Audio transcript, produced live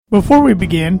Before we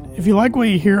begin, if you like what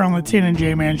you hear on the Tan and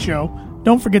J-Man Show,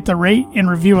 don't forget to rate and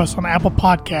review us on Apple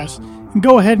Podcasts, and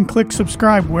go ahead and click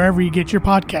subscribe wherever you get your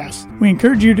podcasts. We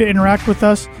encourage you to interact with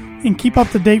us and keep up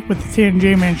to date with the Tan and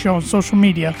J-Man Show on social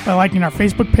media by liking our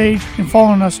Facebook page and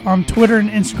following us on Twitter and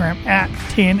Instagram at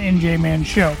Tan and J-Man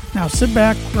Show. Now sit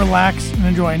back, relax, and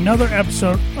enjoy another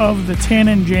episode of the Tan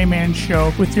and J-Man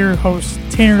Show with your hosts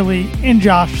Tanner Lee and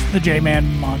Josh the J-Man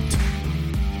Munt.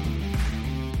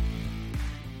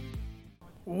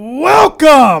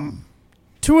 Welcome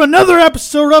to another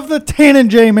episode of the Tan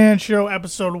and J-Man Show,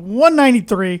 episode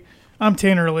 193. I'm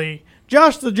Tanner Lee.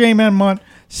 Josh the J-Man Munt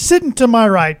sitting to my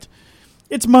right.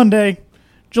 It's Monday,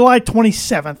 July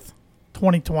 27th,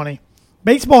 2020.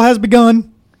 Baseball has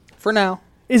begun. For now.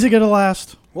 Is it going to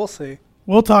last? We'll see.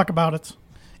 We'll talk about it.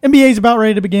 NBA's about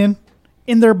ready to begin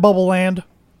in their bubble land.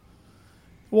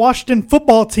 Washington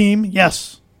football team,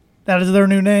 yes, that is their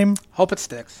new name. Hope it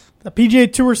sticks. The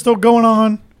PGA Tour is still going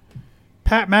on.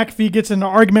 Pat McAfee gets in an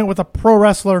argument with a pro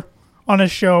wrestler on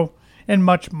his show, and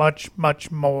much, much, much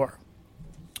more.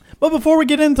 But before we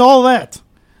get into all that,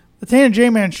 the Tan and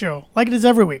J-Man Show, like it is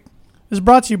every week, is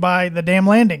brought to you by The Damn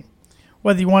Landing.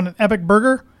 Whether you want an epic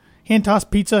burger,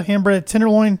 hand-tossed pizza, hand-breaded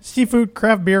tenderloin, seafood,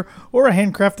 craft beer, or a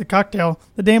handcrafted cocktail,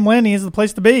 The Damn Landing is the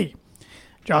place to be.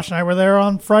 Josh and I were there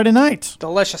on Friday night.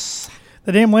 Delicious.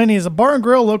 The Damn Landing is a bar and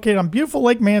grill located on beautiful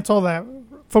Lake Mansell that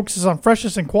focuses on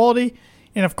freshness and quality.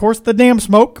 And, of course, the Damn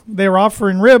Smoke. They were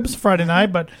offering ribs Friday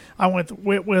night, but I went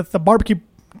with the barbecue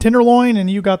tenderloin,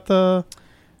 and you got the...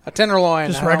 A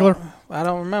tenderloin. Just regular? I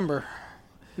don't remember.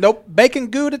 Nope. Bacon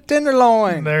Gouda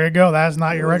tenderloin. There you go. That is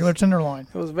not your regular tenderloin.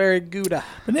 It was very Gouda.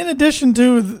 But in addition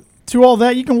to all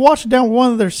that, you can wash it down with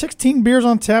one of their 16 beers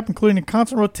on tap, including a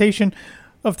constant rotation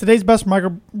of today's best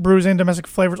microbrews and domestic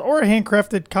flavors, or a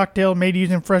handcrafted cocktail made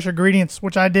using fresh ingredients,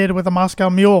 which I did with a Moscow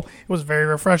Mule. It was very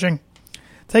refreshing.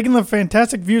 Taking the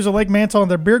fantastic views of Lake Mansell in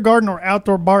their beer garden or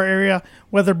outdoor bar area,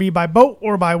 whether it be by boat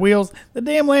or by wheels, the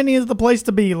Damn Landing is the place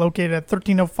to be, located at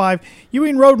 1305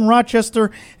 Ewing Road in Rochester.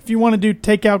 If you want to do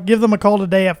takeout, give them a call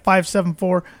today at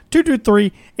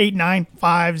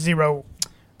 574-223-8950.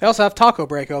 They also have Taco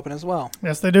Break open as well.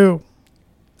 Yes, they do.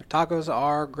 Their tacos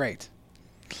are great.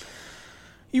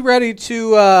 You ready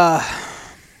to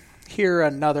hear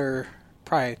another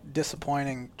probably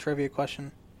disappointing trivia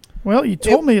question? Well, you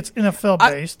told me it's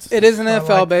NFL-based. It is an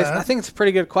NFL-based. Like I think it's a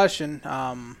pretty good question.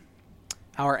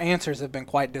 Our answers have been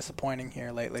quite disappointing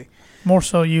here lately. More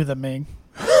so you than me.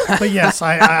 But yes,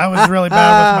 I was really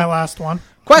bad with my last one.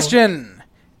 Question.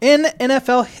 In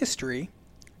NFL history,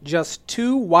 just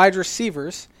 2 wide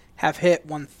receivers have hit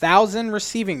 1,000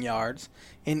 receiving yards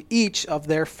in each of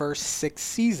their first 6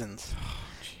 seasons.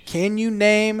 Can you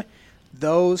name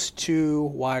those 2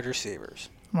 wide receivers?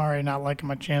 I'm already not liking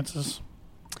my chances.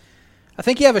 I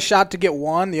think you have a shot to get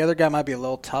one. The other guy might be a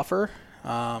little tougher.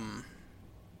 But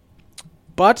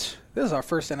this is our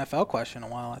first NFL question in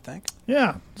a while, I think.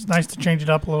 Yeah, it's nice to change it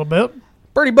up a little bit.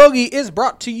 Birdie Bogey is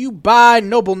brought to you by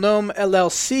Noble Gnome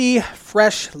LLC.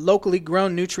 Fresh, locally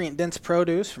grown, nutrient-dense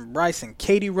produce from Bryce and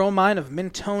Katie Romine of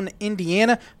Mentone,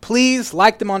 Indiana. Please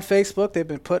like them on Facebook. They've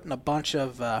been putting a bunch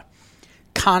of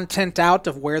content out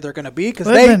of where they're going to be, because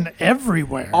they've been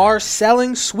everywhere. Are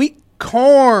selling sweet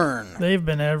corn. They've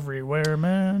been everywhere,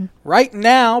 man. Right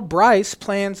now, Bryce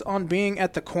plans on being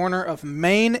at the corner of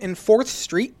Main and 4th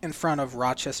Street in front of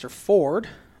Rochester Ford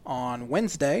on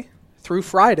Wednesday through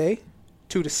Friday,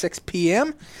 2 to 6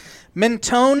 p.m.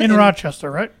 Mentone. In Rochester,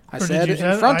 right? I said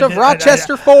in front of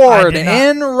Rochester Ford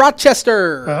in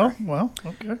Rochester. Well,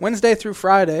 okay. Wednesday through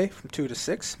Friday from 2 to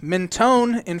 6.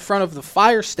 Mentone in front of the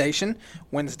fire station,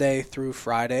 Wednesday through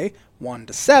Friday, 1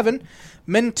 to 7.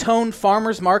 Mentone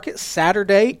Farmers Market,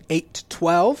 Saturday, 8 to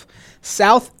 12.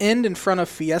 South End in front of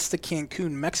Fiesta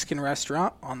Cancun Mexican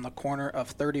Restaurant on the corner of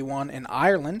 31 and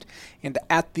Ireland. And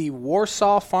at the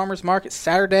Warsaw Farmers Market,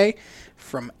 Saturday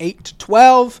from 8 to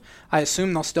 12. I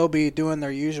assume they'll still be doing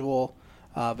their usual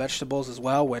vegetables as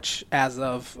well, which as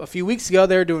of a few weeks ago,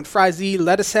 they were doing fries,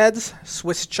 lettuce heads,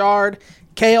 Swiss chard,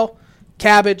 kale,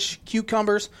 cabbage,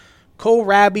 cucumbers,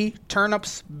 kohlrabi,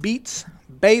 turnips, beets,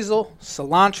 basil,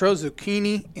 cilantro,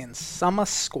 zucchini, and summer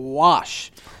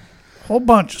squash. Whole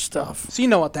bunch of stuff. So you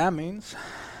know what that means.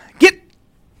 Get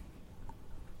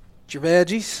your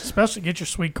veggies. Especially get your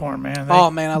sweet corn, man. I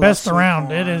love best sweet around.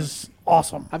 corn. It is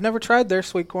awesome. I've never tried their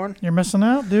sweet corn. You're missing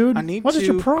out, dude. I need What to. is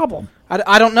your problem?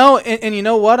 I don't know. And you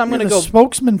know what? I'm going to go.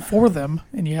 Spokesman for them,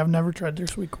 and you have never tried their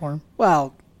sweet corn.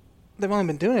 Well, they've only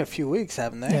been doing it a few weeks,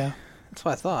 haven't they? Yeah. That's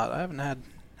what I thought. I haven't had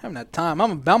time.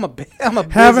 I'm a busy,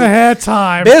 haven't had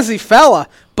time. Busy fella.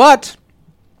 But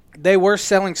they were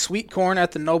selling sweet corn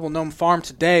at the Noble Gnome Farm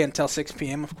today until 6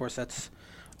 p.m. Of course, that's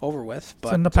over with. But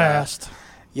it's in the past.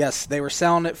 Yes, they were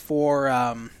selling it for,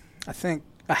 I think,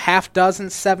 a half dozen,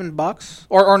 $7.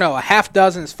 Or no, a half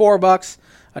dozen is $4,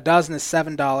 a dozen is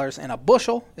 $7, and a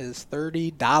bushel is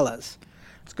 $30.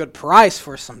 It's a good price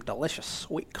for some delicious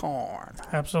sweet corn.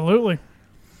 Absolutely.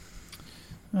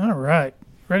 All right.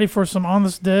 Ready for some On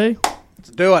This Day?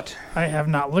 Let's do it. I have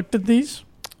not looked at these.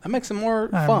 That makes it more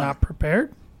I'm fun. not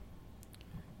prepared.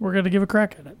 We're going to give a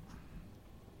crack at it.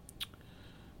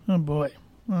 Oh, boy.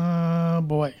 Oh,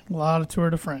 boy. A lot of Tour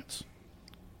de France.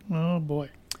 Oh, boy.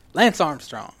 Lance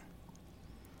Armstrong.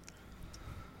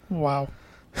 Wow.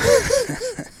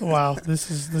 Wow.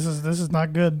 This is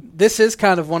not good. This is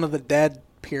kind of one of the dead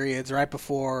periods right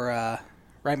before,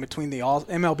 right between the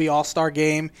MLB All-Star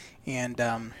Game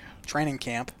and training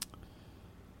camp.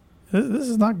 This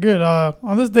is not good.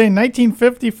 On this day in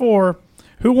 1954,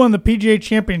 who won the PGA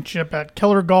Championship at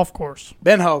Keller Golf Course?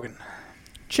 Ben Hogan.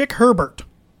 Chick Herbert.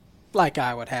 Like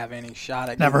I would have any shot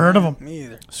at. Never heard of him. Me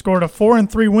either. Scored a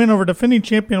 4-3 win over defending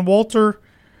champion Walter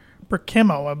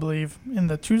Burkemo, I believe, in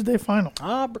the Tuesday final.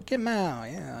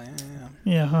 Burkemo.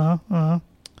 Yeah. Yeah,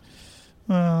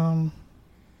 on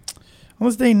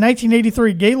this day in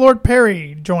 1983, Gaylord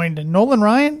Perry joined Nolan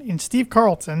Ryan and Steve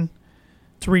Carlton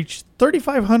to reach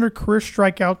 3,500 career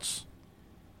strikeouts,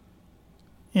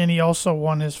 and he also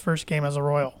won his first game as a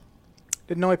Royal.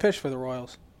 Didn't know he pitched for the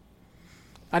Royals.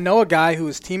 I know a guy who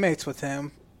was teammates with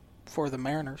him for the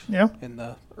Mariners. Yeah. In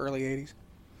the early 80s.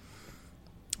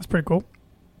 That's pretty cool.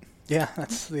 Yeah,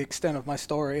 that's the extent of my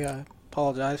story. I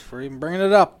apologize for even bringing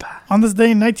it up. On this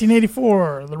day in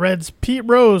 1984, the Reds' Pete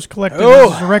Rose collected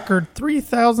his record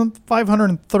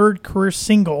 3,503rd career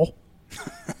single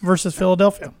versus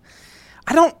Philadelphia.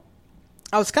 I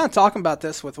was kind of talking about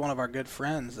this with one of our good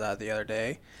friends the other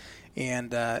day,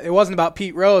 and it wasn't about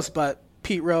Pete Rose, but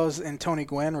Pete Rose and Tony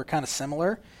Gwynn were kind of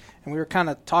similar, and we were kind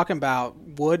of talking about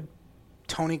would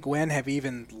Tony Gwynn have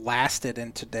even lasted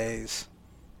in today's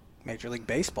Major League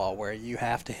Baseball, where you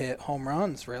have to hit home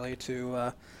runs really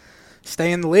to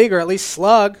stay in the league or at least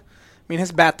slug. I mean,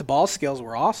 his bat-to-ball skills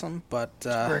were awesome, but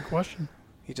Great question.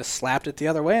 He just slapped it the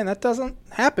other way, and that doesn't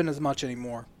happen as much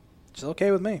anymore. Which is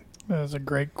okay with me. That is a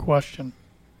great question.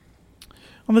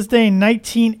 On this day in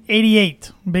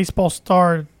 1988, baseball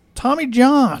star Tommy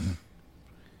John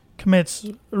commits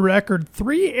a record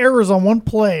 3 errors on one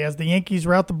play as the Yankees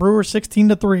rout the Brewers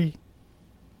 16-3.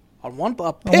 On one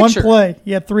pitcher. On one play,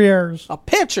 he had 3 errors. A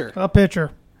pitcher.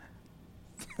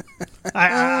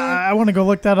 I want to go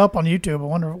look that up on YouTube. I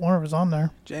wonder if it's on there.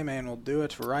 J-Man will do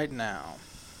it right now.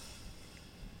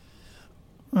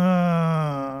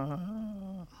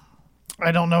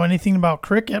 I don't know anything about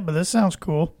cricket, but this sounds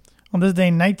cool. On this day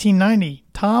in 1990,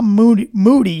 Tom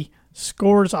Moody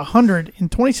scores 100 in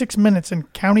 26 minutes in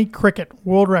county cricket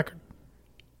world record.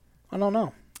 I don't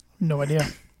know. No idea.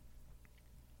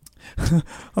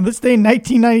 On this day in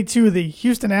 1992, the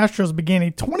Houston Astros began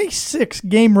a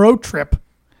 26-game road trip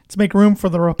to make room for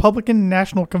the Republican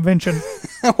National Convention.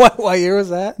 What year was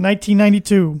that?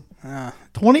 1992.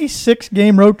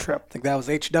 26-game road trip. I think that was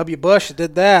H.W. Bush that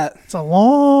did that. It's a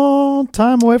long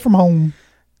time away from home.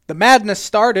 The madness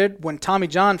started when Tommy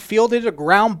John fielded a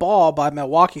ground ball by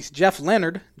Milwaukee's Jeff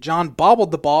Leonard. John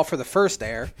bobbled the ball for the first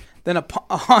error. Then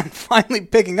upon finally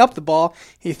picking up the ball,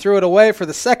 he threw it away for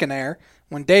the second error.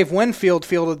 When Dave Winfield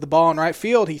fielded the ball in right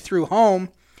field, he threw home,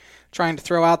 trying to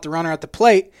throw out the runner at the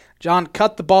plate. John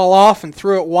cut the ball off and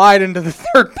threw it wide into the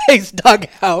third base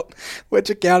dugout, which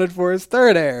accounted for his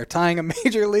third error, tying a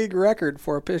major league record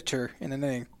for a pitcher in an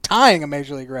inning. Tying a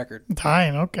major league record.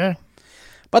 Okay.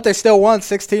 But they still won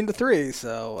 16-3,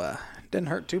 so didn't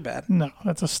hurt too bad. No,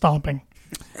 that's a stomping.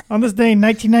 On this day in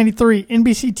 1993,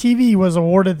 NBC TV was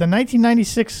awarded the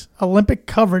 1996 Olympic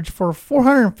coverage for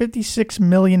 $456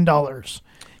 million. Was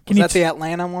that the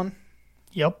Atlanta one?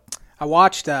 Yep. I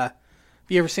watched, have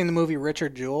you ever seen the movie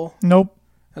Richard Jewell? Nope.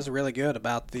 That was really good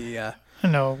about the... I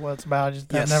know what it's about.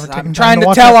 I'm trying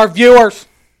to tell our viewers.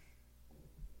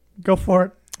 Go for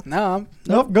it. No.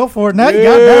 Nope, go for it. Now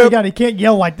you got it. You can't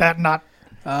yell like that and not...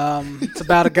 It's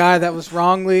about a guy that was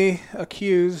wrongly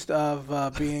accused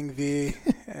of being the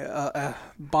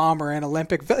bomber in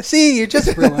Olympic. See, you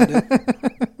just ruined it.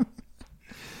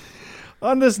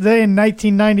 On this day in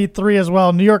 1993 as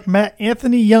well, New York Met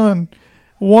Anthony Young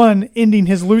won, ending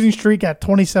his losing streak at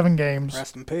 27 games.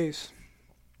 Rest in peace.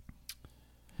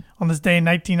 On this day in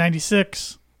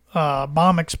 1996,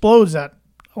 bomb explodes at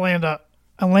Atlanta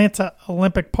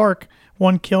Olympic Park.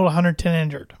 1 killed, 110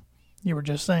 injured. You were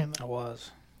just saying that. I was.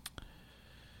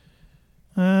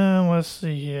 Let's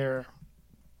see here.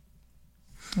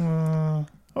 On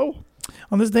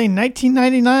this day in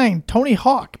 1999, Tony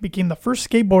Hawk became the first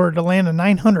skateboarder to land a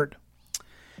 900.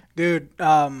 Dude,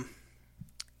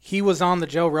 he was on the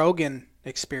Joe Rogan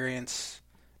Experience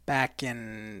back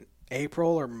in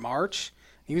April or March.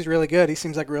 He was really good. He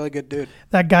seems like a really good dude.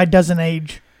 That guy doesn't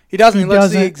age. He doesn't. He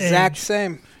looks the exact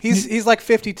same. He's like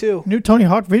 52. New Tony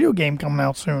Hawk video game coming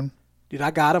out soon. Dude,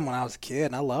 I got him when I was a kid,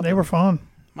 and I loved them. They were fun.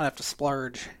 Might have to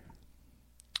splurge.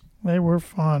 They were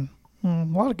fun. A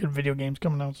lot of good video games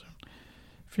coming out soon,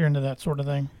 if you're into that sort of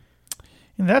thing.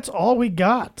 And that's all we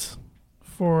got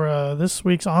for this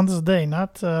week's On This Day.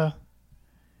 Not the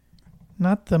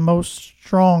most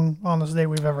strong On This Day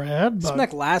we've ever had. But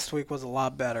Smack last week was a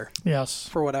lot better. Yes.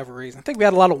 For whatever reason. I think we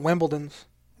had a lot of Wimbledons.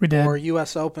 We did. Or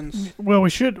U.S. Opens. Well, I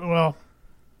was going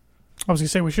to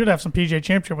say we should have some PGA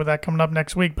Championship with that coming up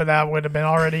next week, but that would have been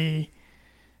already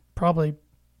probably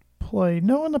played.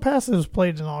 No, in the past it was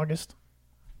played in August.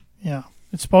 Yeah.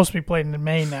 It's supposed to be played in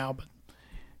May now, but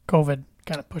COVID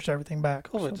kind of pushed everything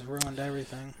back. COVID's ruined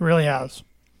everything. It really has.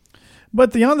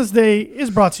 But the On This Day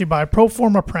is brought to you by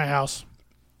Proforma Print House.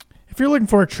 If you're looking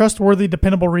for a trustworthy,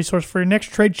 dependable resource for your next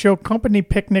trade show, company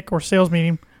picnic, or sales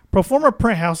meeting, Proforma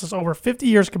Print House has over 50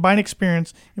 years combined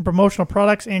experience in promotional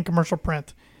products and commercial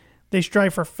print. They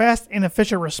strive for fast and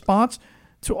efficient response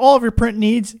to all of your print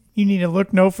needs. You need to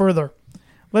look no further.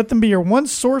 Let them be your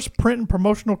one-source print and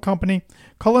promotional company.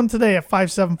 Call them today at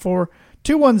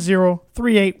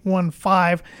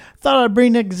 574-210-3815. Thought I'd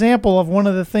bring an example of one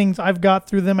of the things I've got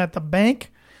through them at the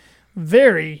bank.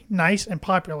 Very nice and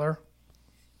popular.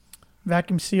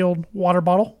 Vacuum-sealed water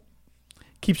bottle.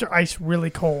 Keeps your ice really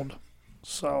cold.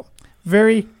 So,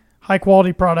 very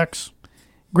high-quality products.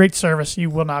 Great service. You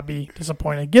will not be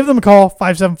disappointed. Give them a call,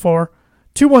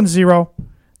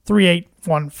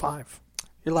 574-210-3815.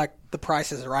 You're like the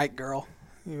Price is Right girl.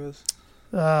 He was.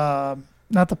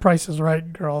 Not the Price is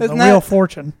Right girl. Isn't the Wheel of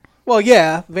Fortune. Well,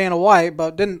 yeah, Vanna White,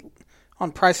 but didn't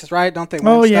on Price is Right, don't they win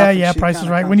Oh, stuff? yeah, Price is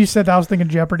Right. When you said that, I was thinking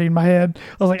Jeopardy in my head.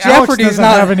 I was like, Jeopardy's Alex doesn't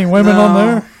not, have any women on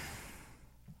there.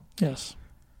 Yes.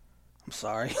 I'm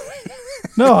sorry.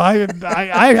 No,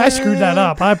 I screwed that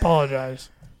up. I apologize.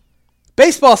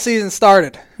 Baseball season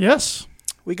started. Yes.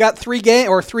 We got 4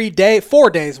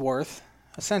 days worth.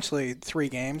 Essentially 3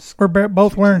 games. We're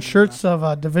both wearing shirts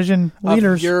of division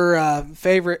leaders. Of your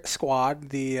favorite squad,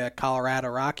 the Colorado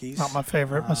Rockies. Not my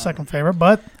favorite, my second favorite,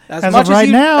 but as much of right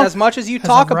now, as much as you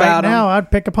talk about them, now,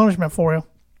 I'd pick a punishment for you.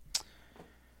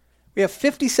 We have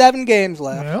 57 games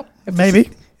left. Yep, maybe.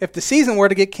 If the season were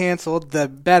to get canceled, the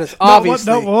bet is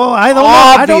obviously. I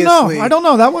don't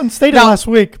know. That one stated last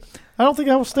week. I don't think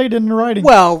that was stated in the writing.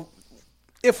 Well,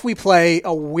 if we play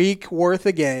a week worth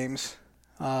of games.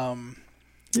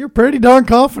 You're pretty darn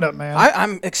confident, man.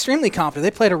 I'm extremely confident.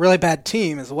 They played a really bad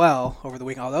team as well over the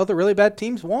week, although the really bad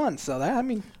teams won. So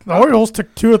the Orioles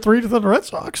took 2 or 3 to the Red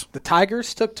Sox. The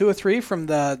Tigers took 2 or 3 from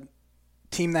the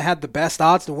team that had the best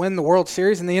odds to win the World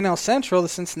Series in the NL Central, the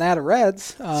Cincinnati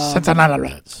Reds. The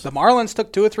Marlins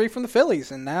took 2 or 3 from the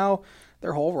Phillies, and now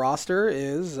their whole roster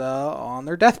is on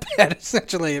their deathbed,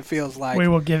 essentially, it feels like. We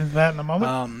will get into that in a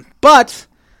moment. But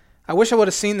I wish I would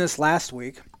have seen this last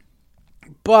week.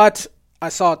 But I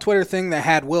saw a Twitter thing that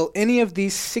had, will any of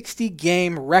these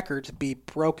 60-game records be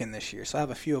broken this year? So I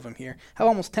have a few of them here. I have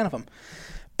almost 10 of them.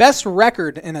 Best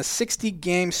record in a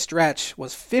 60-game stretch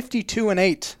was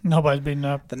 52-8. Nobody's beating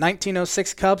up. The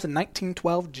 1906 Cubs and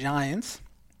 1912 Giants.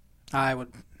 I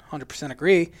would 100%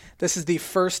 agree. This is the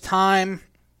first time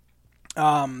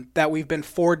that we've been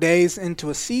 4 days into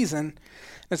a season.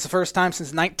 It's the first time since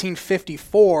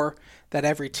 1954 that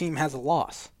every team has a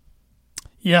loss.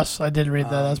 Yes, I did read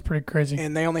that. That's pretty crazy.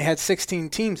 And they only had 16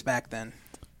 teams back then.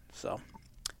 So,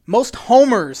 most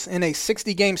homers in a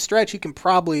 60-game stretch, you can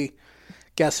probably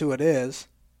guess who it is.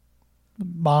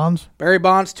 Bonds. Barry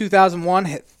Bonds, 2001,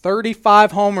 hit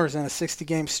 35 homers in a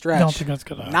 60-game stretch. I don't think that's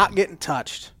going to happen. Not getting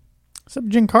touched. Except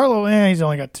Giancarlo, he's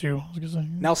only got 2. I was gonna say.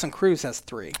 Nelson Cruz has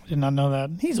 3. Did not know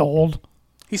that. He's old.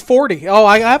 He's 40. Oh,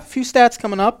 I have a few stats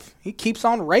coming up. He keeps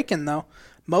on raking, though.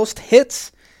 Most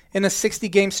hits in a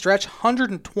 60-game stretch,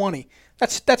 120.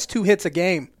 That's 2 hits a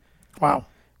game. Wow.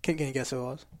 Can you guess who it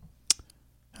was?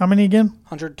 How many again?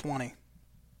 120.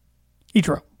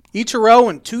 Ichiro. Ichiro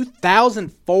in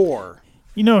 2004.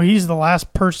 You know, he's the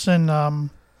last person. No,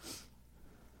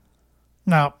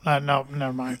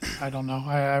 never mind. I don't know.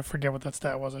 I forget what that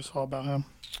stat was I saw about him.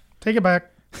 Take it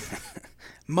back.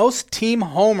 Most team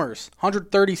homers,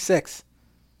 136.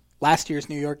 Last year's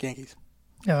New York Yankees.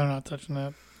 Yeah, they're not touching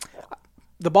that.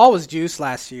 The ball was juiced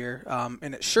last year,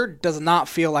 and it sure does not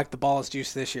feel like the ball is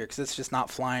juiced this year because it's just not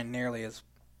flying nearly as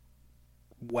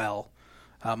well.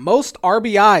 Most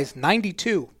RBIs,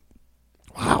 92.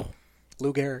 Wow.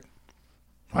 Lou Gehrig.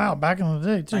 Wow, back in the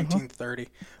day, too. 1930.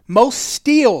 Most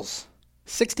steals,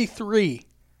 63.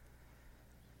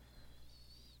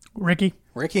 Ricky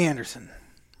Anderson.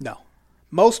 No.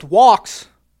 Most walks,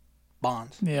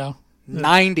 Bonds. Yeah.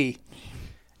 90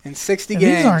 in 60 And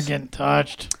games. these aren't getting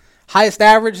touched. Highest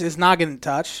average is not getting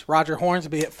touched. Roger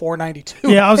Hornsby at 492.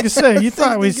 Yeah, I was going to say, you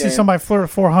thought we'd 60 see somebody flirt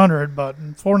with 400, but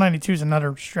 492 is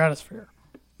another stratosphere.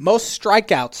 Most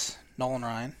strikeouts, Nolan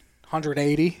Ryan.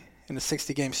 180 in a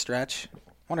 60-game stretch.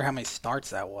 Wonder how many starts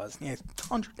that was. Yeah,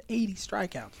 180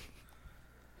 strikeouts.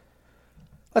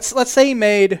 Let's say he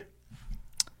made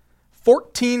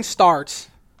 14 starts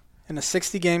in a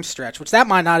 60-game stretch, which that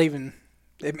might not even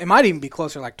 – it might even be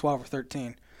closer, like 12 or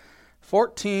 13.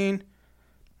 14 –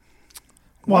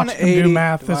 Watch him do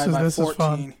math. This is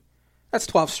fun. That's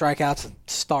 12 strikeouts a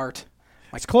start.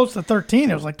 It's close to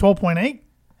 13. It was like 12.8.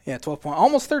 Yeah, 12 point,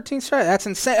 almost 13 strikeouts. That's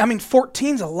insane. I mean,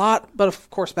 14's a lot, but of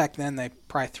course back then they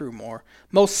probably threw more.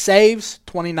 Most saves,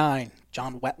 29.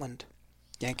 John Wetland,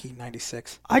 Yankee,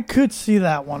 96. I could see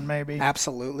that one maybe.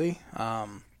 Absolutely.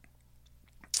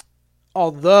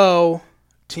 Although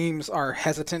teams are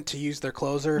hesitant to use their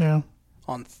closer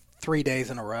on 3 days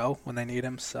in a row when they need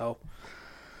him, so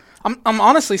I'm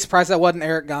honestly surprised that wasn't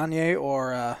Eric Gagne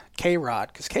or K-Rod,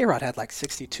 because K-Rod had like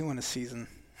 62 in a season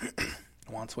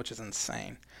once, which is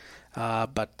insane.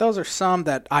 But those are some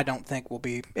that I don't think will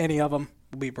be, any of them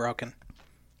will be broken.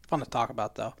 Fun to talk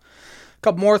about, though. A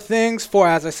couple more things.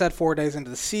 As I said, 4 days into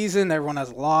the season, everyone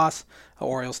has a loss.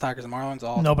 Orioles, Tigers, and Marlins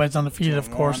all. Nobody's undefeated, of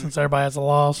course, since everybody has a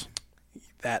loss.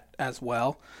 That as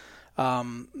well.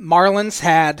 Marlins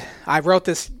had, I wrote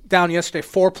this down yesterday,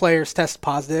 4 players tested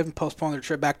positive and postponed their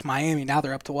trip back to Miami. Now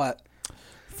they're up to what?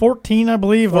 14, I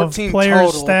believe, 14 of players,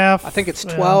 total. staff. I think it's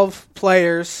 12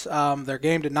 players. Their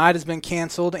game tonight has been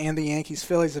canceled, and the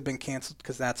Yankees-Phillies have been canceled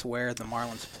because that's where the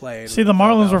Marlins played. See, the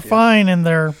Marlins were fine in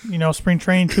their, spring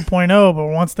training 2.0, but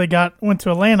once they went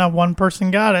to Atlanta, one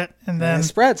person got it, and then it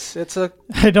spreads.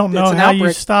 I don't know how outbreak.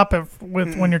 you stop it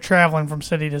when you're traveling from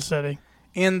city to city.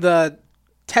 And the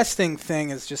testing thing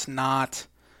is just not.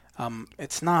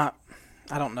 It's not.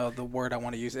 I don't know the word I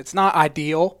want to use. It's not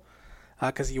ideal.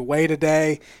 Because you wait a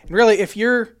day. And really, if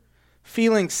you're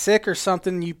feeling sick or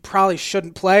something, you probably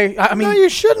shouldn't play. No, you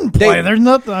shouldn't play. There's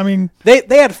nothing. They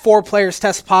had 4 players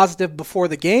test positive before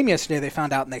the game yesterday. They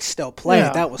found out and they still played.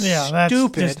 Yeah, that was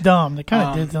stupid. That's just dumb. They kind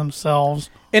of did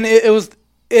themselves. And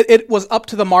it was up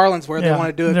to the Marlins where they want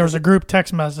to do it. There was a group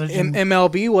text message.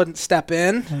 MLB wouldn't step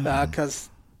in because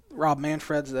Rob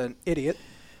Manfred's an idiot.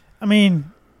 I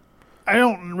mean, I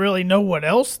don't really know what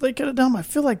else they could have done. I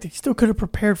feel like they still could have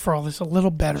prepared for all this a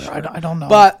little better. Sure. I don't know.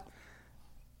 But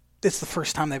it's the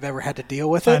first time they've ever had to deal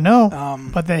with it. I know.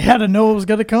 But they had to know it was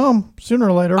going to come sooner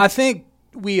or later. I think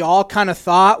we all kind of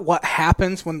thought what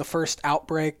happens when the first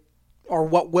outbreak, or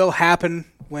what will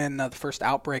happen when the first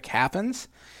outbreak happens.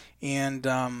 And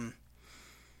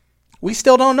we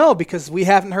still don't know because we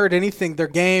haven't heard anything. Their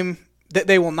game,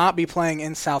 they will not be playing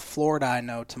in South Florida, I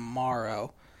know,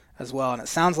 tomorrow as well, and it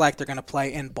sounds like they're going to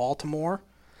play in Baltimore.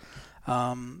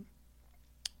 I mean,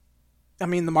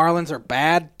 the Marlins are a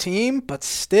bad team, but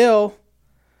still,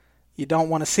 you don't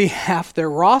want to see half their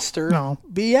roster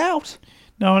be out.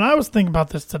 No, and I was thinking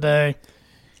about this today.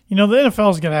 The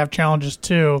NFL is going to have challenges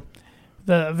too.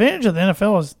 The advantage of the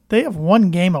NFL is they have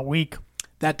one game a week.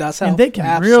 That does help. And they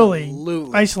can really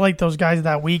isolate those guys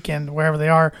that weekend, wherever they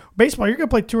are. Baseball, you're going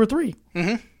to play 2 or 3.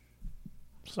 Mm-hmm.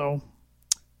 So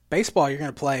baseball, you're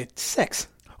going to play 6.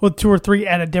 Well, 2 or 3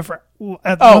 at a different one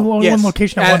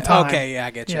location at one time. Okay, yeah,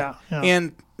 I get you. Yeah.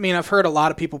 And I mean, I've heard a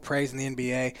lot of people praising the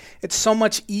NBA. It's so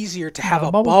much easier to have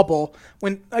a bubble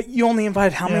when you only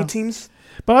invited how many teams?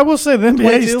 But I will say the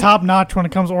NBA is top notch when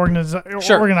it comes to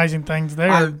organizing things.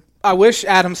 I wish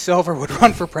Adam Silver would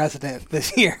run for president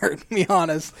this year, to be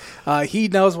honest. He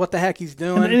knows what the heck he's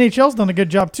doing. And the NHL's done a good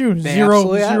job, too.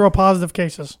 Zero positive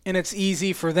cases. And it's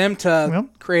easy for them to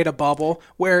create a bubble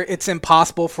where it's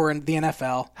impossible for the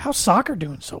NFL. How's soccer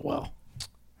doing so well?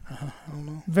 I don't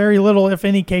know. Very little, if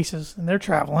any, cases. And they're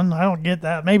traveling. I don't get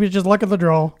that. Maybe it's just luck of the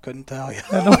draw. Couldn't tell you.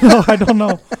 I don't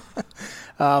know.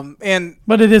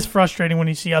 But it is frustrating when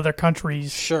you see other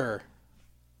countries. Sure.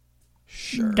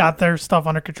 Got their stuff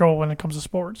under control when it comes to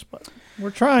sports, but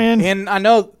we're trying. And I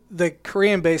know the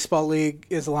Korean Baseball League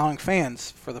is allowing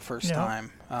fans for the first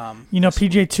time.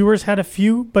 PGA Tour's had a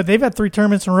few, but they've had 3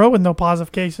 tournaments in a row with no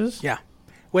positive cases. Yeah,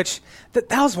 which that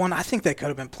was one I think they could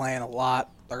have been playing a lot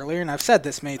earlier, and I've said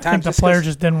this many times. I think the player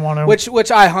just didn't want to.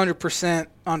 Which I 100%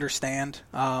 understand.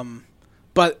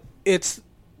 But it's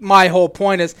my whole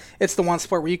point is it's the one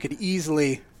sport where you could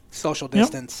easily social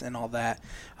distance and all that.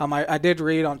 I did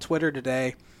read on Twitter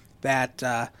today that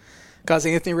because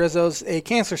Anthony Rizzo's a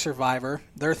cancer survivor,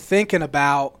 they're thinking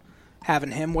about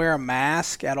having him wear a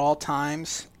mask at all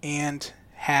times and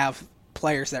have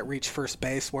players that reach first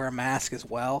base wear a mask as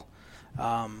well,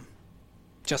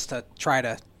 just to try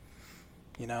to,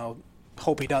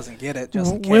 hope he doesn't get it.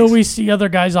 Just in case. Will we see other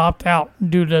guys opt out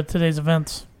due to today's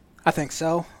events? I think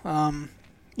so.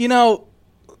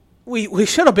 We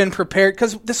should have been prepared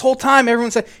because this whole time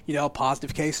everyone said,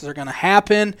 positive cases are going to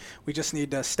happen. We just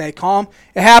need to stay calm.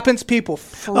 It happens. People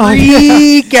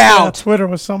freak out. Yeah, Twitter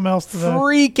was something else today.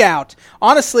 Freak out.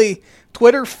 Honestly,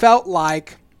 Twitter felt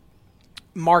like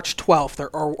March 12th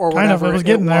or whatever it was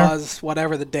getting there.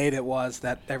 Whatever the date it was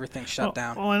that everything shut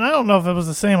down. Well, and I don't know if it was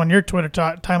the same on your Twitter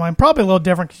timeline. Probably a little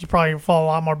different because you probably follow a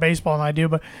lot more baseball than I do.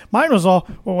 But mine was all,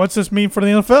 what's this mean for the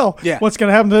NFL? Yeah. What's going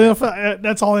to happen to the NFL?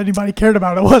 That's all anybody cared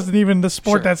about. It wasn't even the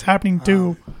sport that's happening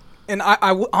too. And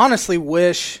I honestly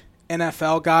wish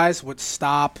NFL guys would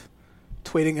stop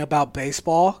tweeting about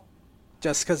baseball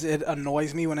just because it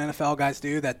annoys me when NFL guys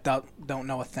do that don't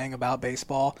know a thing about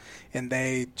baseball and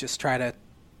they just try to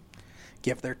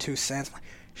give their 2 cents.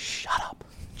 Shut up.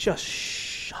 Just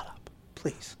shut up,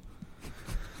 please.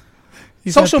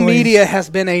 Social media has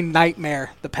been a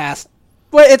nightmare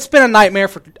it's been a nightmare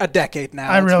for a decade now.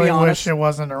 I really wish it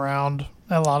wasn't around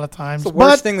a lot of times. It's the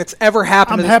worst thing that's ever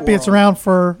happened to this I'm happy world. It's around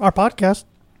for our podcast.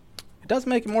 It does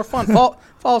make it more fun. Follow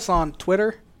us on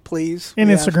Twitter, please. And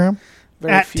Instagram.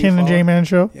 At Tim and J Man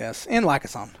Show. Yes, and like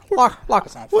us on. Like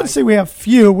us on. Let's see, we have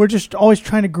few. We're just always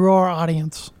trying to grow our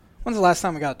audience. When's the last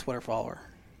time we got a Twitter follower?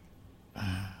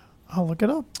 I'll look it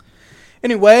up.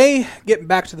 Anyway, getting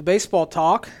back to the baseball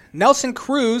talk, Nelson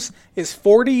Cruz is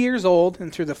 40 years old,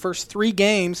 and through the first 3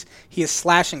 games, he is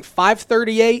slashing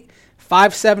 .538,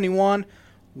 .571,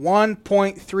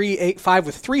 1.385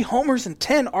 with 3 homers and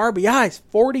 10 RBIs.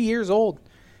 40 years old.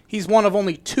 He's one of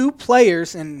only 2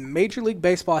 players in Major League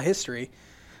Baseball history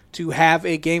to have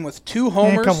a game with 2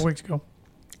 homers a couple weeks ago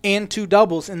and 2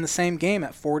 doubles in the same game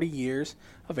at 40 years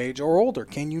of age or older.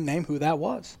 Can you name who that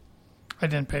was? I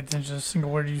didn't pay attention to a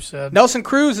single word you said. Nelson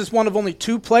Cruz is one of only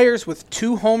 2 players with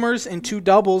 2 homers and 2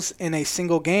 doubles in a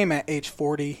single game at age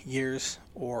 40 years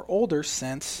or older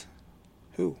since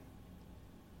who?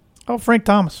 Oh, Frank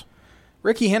Thomas.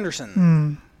 Ricky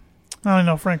Henderson. I don't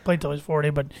know. Frank played till he was 40,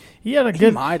 but he had he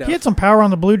had some power on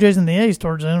the Blue Jays and the A's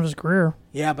towards the end of his career.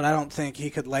 Yeah, but I don't think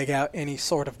he could leg out any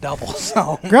sort of double.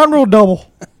 So ground rule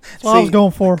double. That's what I was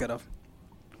going for.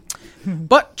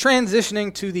 But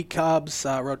transitioning to the Cubs,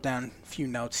 wrote down a few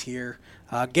notes here.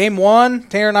 Game 1,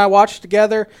 Tanner and I watched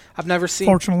together. I've never seen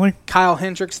Fortunately. Kyle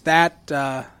Hendricks that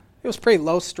it was pretty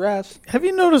low stress. Have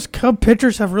you noticed Cub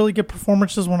pitchers have really good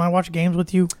performances when I watch games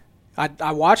with you?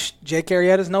 I watched Jake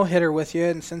Arrieta's no-hitter with you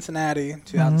in Cincinnati in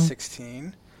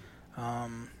 2016. I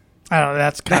don't know.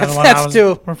 That's kind of what I was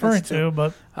referring to.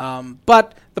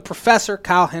 But the professor,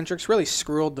 Kyle Hendricks, really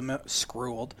schooled the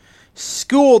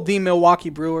Milwaukee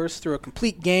Brewers through a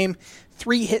complete game,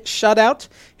 3-hit shutout.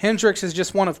 Hendricks is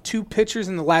just one of 2 pitchers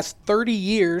in the last 30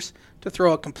 years to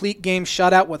throw a complete game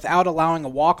shutout without allowing a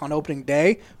walk on opening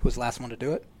day. Who was the last one to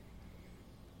do it?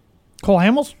 Cole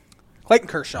Hamels? Clayton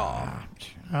Kershaw.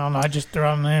 I don't know. I just threw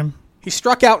out a name. He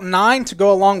struck out 9 to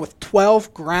go along with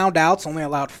 12 ground outs, only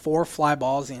allowed 4 fly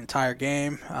balls the entire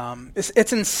game.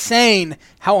 It's insane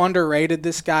how underrated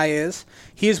this guy is.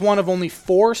 He is one of only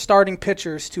 4 starting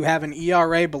pitchers to have an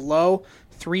ERA below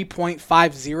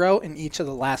 3.50 in each of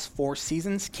the last 4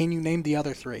 seasons. Can you name the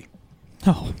other 3?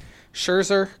 No.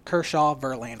 Scherzer, Kershaw,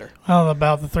 Verlander. I don't know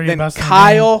about the 3 then best.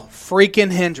 Kyle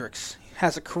freaking Hendricks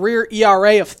has a career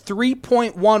ERA of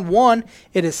 3.11.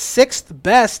 It is 6th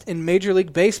best in Major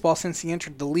League Baseball since he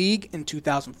entered the league in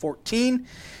 2014.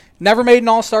 Never made an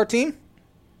all-star team.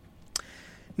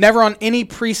 Never on any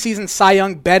preseason Cy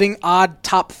Young betting odd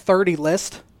top 30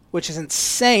 list, which is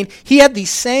insane. He had the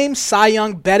same Cy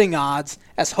Young betting odds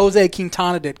as Jose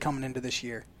Quintana did coming into this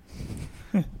year.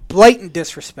 Blatant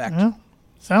disrespect. Yeah,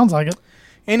 sounds like it.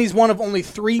 And he's one of only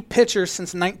 3 pitchers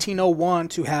since 1901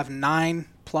 to have 9+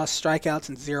 strikeouts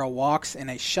and 0 walks in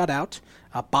a shutout.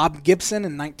 Bob Gibson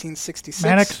in 1966.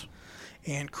 Maddox.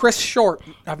 And Chris Short.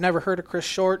 I've never heard of Chris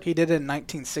Short. He did it in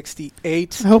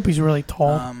 1968. I hope he's really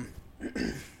tall.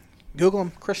 Google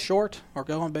him, Chris Short, or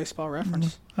go on Baseball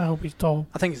Reference. I hope he's tall.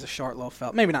 I think he's a short, low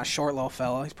fella. Maybe not short, low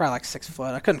fella. He's probably like 6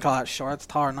 foot. I couldn't call that short. That's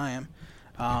taller than I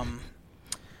am.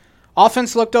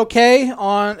 Offense looked okay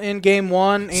in Game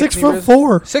 1.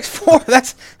 6'4". 6'4".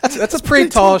 That's a pretty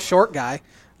tall, short guy.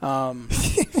 I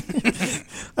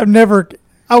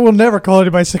will never call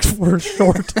anybody 6'4"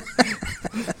 short.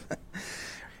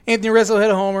 Anthony Rizzo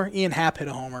hit a homer. Ian Happ hit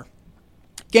a homer.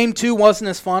 Game 2 wasn't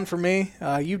as fun for me.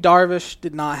 Yu Darvish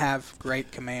did not have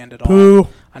great command at all. Boo.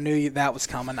 I knew that was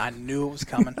coming. I knew it was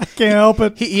coming. I can't help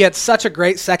it. He had such a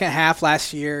great second half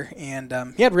last year, and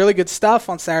he had really good stuff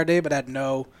on Saturday, but had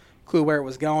no clue where it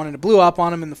was going, and it blew up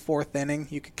on him in the 4th inning.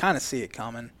 You could kind of see it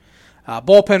coming.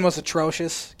 Bullpen was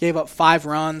atrocious. Gave up 5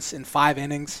 runs in 5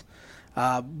 innings.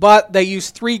 But they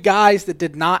used 3 guys that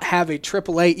did not have a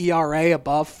AAA ERA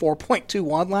above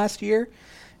 4.21 last year.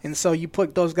 And so you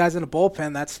put those guys in a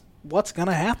bullpen, that's what's going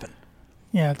to happen.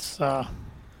 Yeah, it's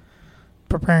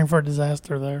preparing for a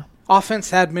disaster there. Offense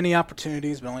had many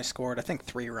opportunities, but only scored, I think,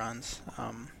 3 runs.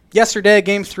 Yesterday,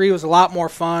 Game 3 was a lot more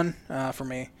fun for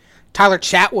me. Tyler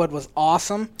Chatwood was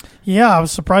awesome. Yeah, I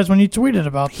was surprised when you tweeted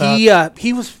about that.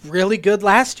 He was really good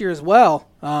last year as well.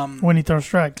 When he throws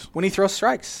strikes.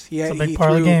 Yeah, it's a big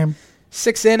part of the game.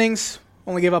 6 innings,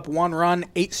 only gave up 1 run,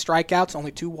 8 strikeouts,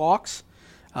 only 2 walks.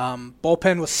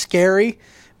 Bullpen was scary.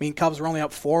 I mean, Cubs were only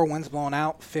up 4, winds blowing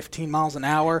out 15 miles an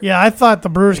hour. Yeah, I thought the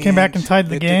Brewers came back and tied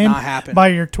the game did not happen. By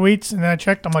your tweets, and then I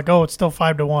checked. I'm like, oh, it's still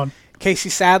 5-1. Casey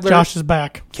Sadler. Josh is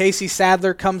back. Casey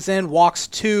Sadler comes in, walks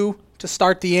 2 to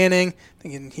start the inning.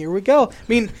 Thinking, here we go. I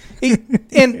mean,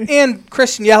 and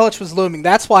Christian Yelich was looming.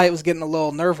 That's why it was getting a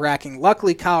little nerve-wracking.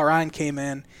 Luckily, Kyle Ryan came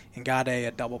in and got a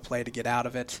double play to get out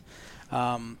of it.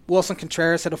 Wilson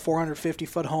Contreras hit a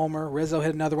 450-foot homer. Rizzo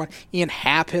hit another one. Ian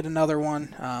Happ hit another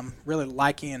one. Really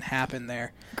like Ian Happ in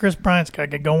there. Chris Bryant's got to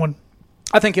get going.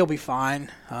 I think he'll be fine.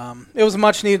 It was a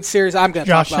much-needed series. I'm going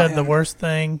to talk about him. Josh said the worst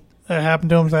thing that happened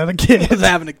to him was having a kid.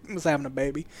 was having a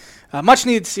baby.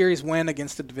 Much-needed series win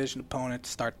against a division opponent to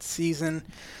start the season.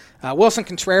 Wilson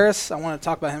Contreras, I want to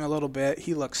talk about him a little bit.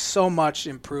 He looks so much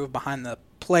improved behind the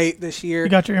plate this year. You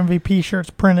got your MVP shirts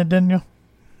printed, didn't you?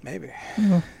 Maybe.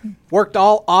 Mm-hmm. Worked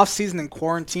all off-season in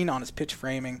quarantine on his pitch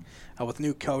framing with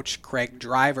new coach Craig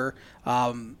Driver.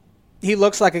 He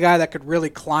looks like a guy that could really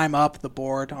climb up the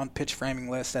board on pitch framing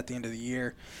lists at the end of the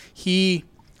year. He,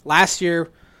 last year,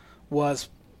 was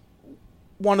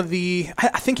one of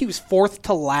I think he was 4th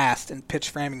to last in pitch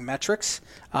framing metrics.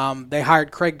 They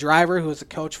hired Craig Driver, who was a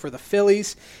coach for the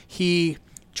Phillies. He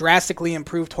drastically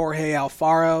improved Jorge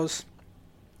Alfaro's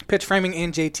pitch framing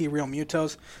and JT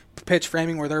Realmuto's pitch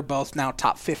framing, where they're both now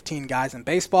top 15 guys in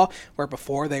baseball, where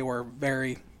before they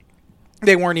weren't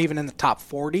even in the top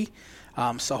 40.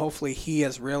 So hopefully he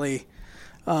has really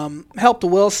helped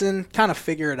Wilson kind of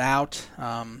figure it out.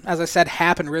 As I said,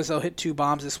 Happ and Rizzo hit 2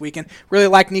 bombs this weekend. Really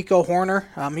like Nico Horner.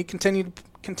 He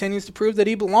continues to prove that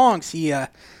he belongs. He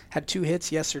had 2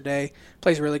 hits yesterday.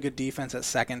 Plays really good defense at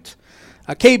second.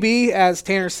 KB, as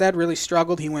Tanner said, really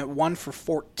struggled. He went 1 for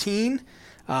 14.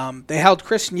 They held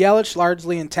Christian Yelich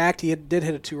largely intact. He did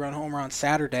hit a 2-run homer on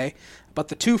Saturday. But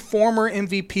the 2 former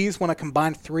MVPs went a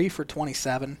combined 3 for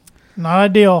 27. Not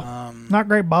ideal. Not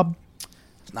great, Bob.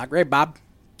 It's not great, Bob.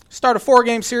 Start a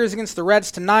 4-game series against the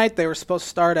Reds tonight. They were supposed to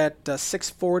start at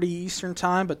 6:40 Eastern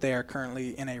time, but they are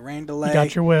currently in a rain delay. You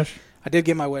got your wish. I did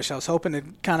get my wish. I was hoping to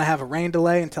kind of have a rain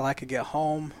delay until I could get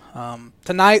home.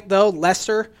 Tonight, though,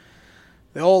 Lester,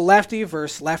 the old lefty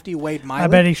versus lefty Wade Miley. I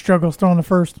bet he struggles throwing the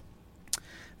first.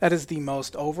 That is the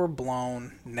most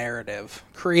overblown narrative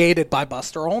created by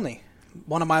Buster Olney,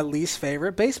 one of my least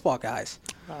favorite baseball guys.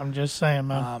 I'm just saying,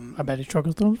 man. I bet he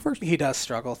struggles throwing to first. He does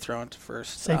struggle throwing to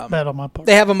first. Safe bet on my part.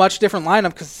 They have a much different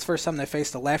lineup because it's the first time they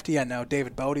faced a lefty. I know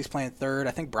David Bodie's playing third.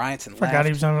 I think Bryant's left. Forgot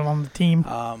he was on the team.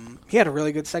 He had a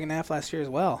really good second half last year as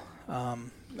well.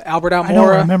 Albert Almora. I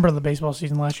don't remember the baseball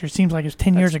season last year. It seems like it was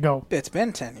 10 years ago. It's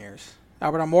been 10 years.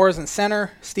 Albert Almora's in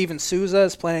center. Steven Souza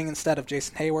is playing instead of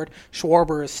Jason Hayward.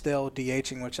 Schwarber is still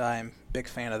DHing, which I'm a big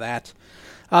fan of that.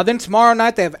 Then tomorrow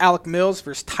night they have Alec Mills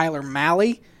versus Tyler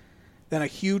Mahle. Then a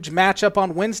huge matchup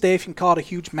on Wednesday, if you can call it a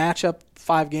huge matchup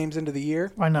 5 games into the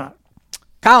year. Why not?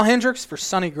 Kyle Hendricks for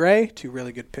Sonny Gray, 2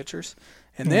 really good pitchers.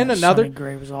 And then another. Sonny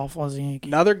Gray was awful as a Yankee.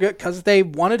 Another good, because they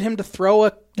wanted him to throw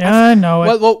a. Yeah, I know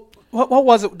it. What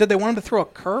was it? Did they want him to throw a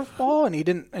curveball and he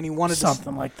didn't? And he wanted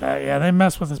something like that. Yeah, they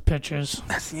mess with his pitches.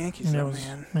 That's the Yankees,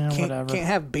 man. Yeah, whatever. Can't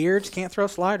have beards. Can't throw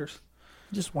sliders.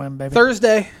 Just win, baby.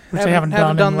 Thursday. Which they haven't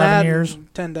done in 11 years.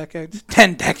 10 decades.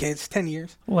 10 decades. 10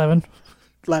 years. 11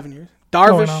 years.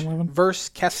 Darvish versus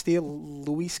Castillo,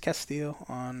 Luis Castillo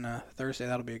on Thursday.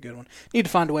 That'll be a good one. Need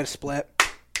to find a way to split.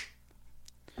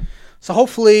 So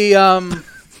hopefully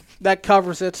that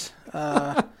covers it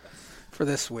for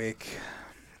this week.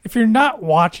 If you're not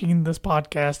watching this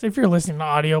podcast, if you're listening to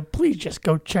audio, please just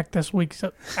go check this week's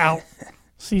out.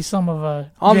 See some of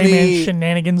J-Man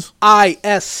shenanigans.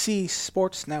 ISC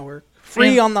Sports Network.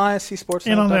 Free on the ISC Sports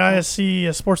Network. And on the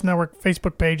ISC Sports Network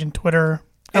Facebook page and Twitter,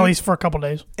 at least for a couple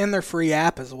days. And their free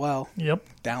app as well. Yep.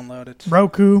 Download it.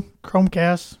 Roku,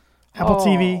 Chromecast, Apple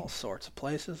TV. All sorts of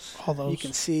places. All those. You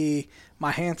can see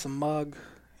my handsome mug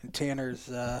and Tanner's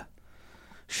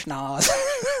schnoz.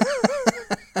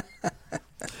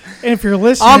 And if you're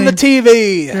listening on the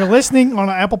TV, if you're listening on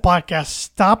an Apple Podcast,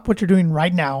 stop what you're doing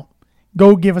right now.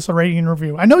 Go give us a rating and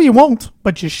review. I know you won't,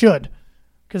 but you should.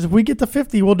 Because if we get to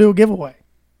 50, we'll do a giveaway.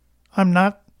 I'm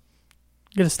not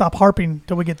going to stop harping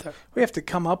until we get there. We have to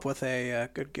come up with a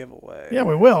good giveaway. Yeah,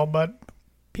 we will, but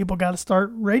people got to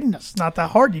start rating us. It's not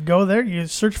that hard. You go there, you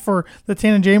search for the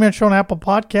Tan and J-Man Show on Apple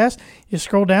Podcast. You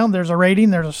scroll down, there's a rating,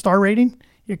 there's a star rating.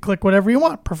 You click whatever you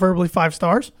want, preferably 5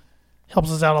 stars.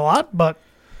 Helps us out a lot, but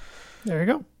there you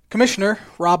go. Commissioner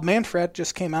Rob Manfred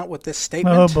just came out with this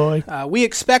statement. Oh, boy. We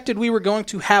expected we were going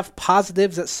to have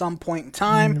positives at some point in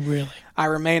time. Really? I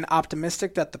remain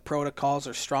optimistic that the protocols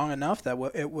are strong enough that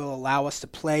it will allow us to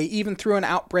play even through an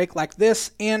outbreak like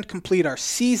this and complete our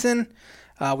season.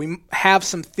 We have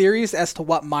some theories as to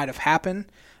what might have happened.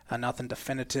 Nothing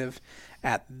definitive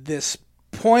at this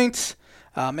point.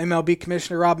 MLB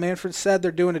Commissioner Rob Manfred said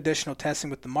they're doing additional testing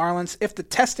with the Marlins. If the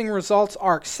testing results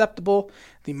are acceptable,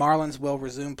 the Marlins will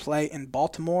resume play in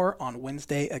Baltimore on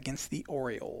Wednesday against the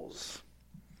Orioles.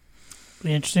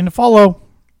 Be interesting to follow.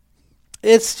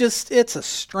 It's a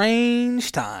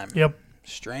strange time. Yep.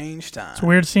 Strange time. It's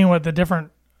weird seeing what the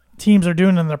different teams are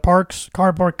doing in their parks.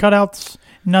 Cardboard cutouts,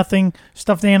 nothing,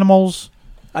 stuffed animals.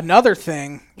 Another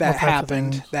thing that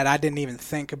happened that I didn't even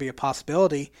think could be a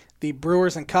possibility, the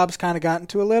Brewers and Cubs kind of got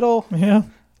into a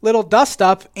little dust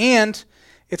up, and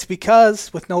it's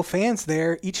because with no fans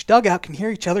there, each dugout can hear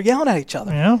each other yelling at each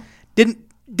other. Yeah.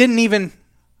 Didn't even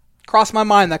cross my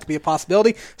mind that could be a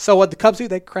possibility. So what the Cubs do,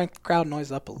 they crank the crowd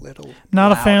noise up a little. Not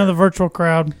louder. a fan of the virtual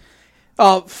crowd.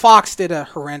 Fox did a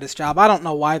horrendous job. I don't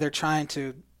know why they're trying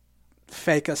to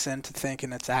fake us into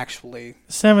thinking it's actually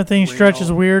 7th-inning stretch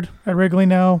is weird at Wrigley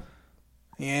now.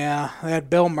 Yeah, they had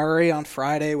Bill Murray on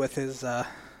Friday with his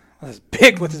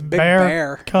big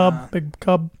bear cub, big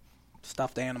cub,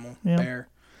 stuffed animal bear.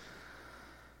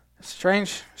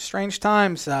 Strange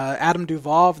times. Adam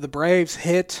Duvall of the Braves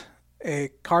hit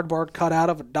a cardboard cutout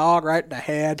of a dog right in the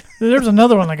head. There's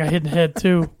another one that got hit in the head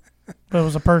too, but it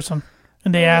was a person,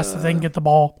 and they asked if they can get the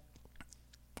ball.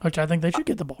 Which I think they should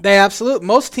get the ball.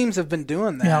 Most teams have been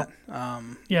doing that.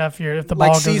 Yeah, if the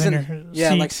ball goes season, in your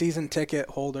seat. like season ticket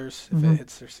holders if it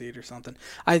hits their seat or something.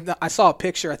 I saw a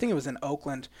picture. I think it was in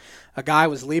Oakland. A guy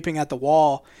was leaping at the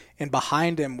wall, and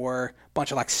behind him were a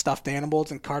bunch of like stuffed animals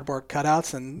and cardboard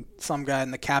cutouts. And some guy in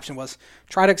the caption was,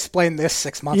 "Try to explain this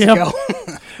 6 months ago."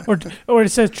 or it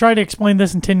says, "Try to explain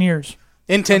this in 10 years."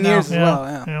 In 10 years as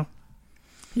well.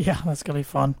 Yeah, that's gonna be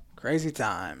fun. Crazy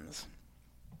times.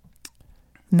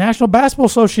 National Basketball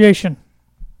Association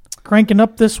cranking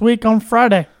up this week on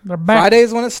Friday. They're back. Friday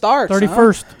is when it starts.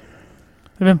 31st.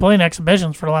 They've been playing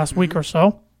exhibitions for the last week or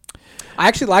so. I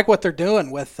actually like what they're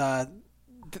doing with.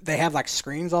 They have like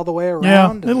screens all the way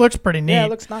around. Yeah, it looks pretty neat. Yeah, it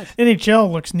looks nice. NHL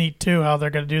looks neat too. How they're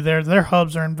going to do their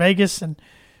hubs are in Vegas and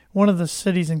one of the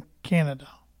cities in Canada.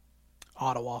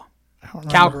 Ottawa,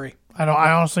 Calgary.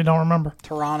 I honestly don't remember.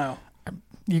 Toronto.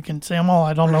 You can say them all.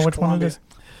 I don't know which one it is.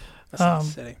 That's not the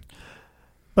city.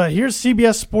 But here's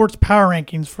CBS Sports Power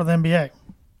Rankings for the NBA.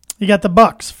 You got the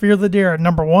Bucks, Fear the Deer, at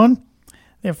number 1.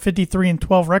 They have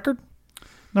 53-12 record.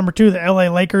 Number 2, the LA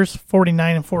Lakers,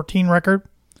 49-14 record.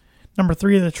 Number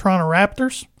 3, the Toronto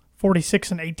Raptors,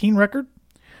 46-18 record.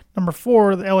 Number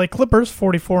 4, the LA Clippers,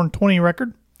 44-20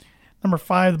 record. Number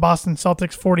 5, the Boston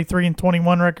Celtics,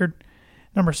 43-21 record.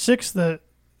 Number 6, the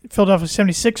Philadelphia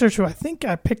 76ers, who I think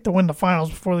I picked to win the finals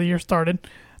before the year started,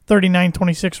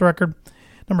 39-26 record.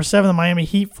 Number 7, the Miami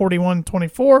Heat,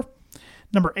 41-24.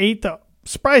 Number 8, the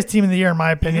surprise team of the year, in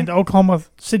my opinion, the Oklahoma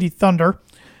City Thunder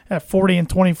at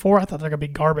 40-24. I thought they were going to be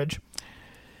garbage.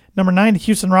 Number 9, the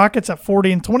Houston Rockets at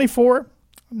 40-24.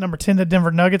 Number 10, the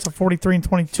Denver Nuggets at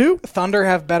 43-22. Thunder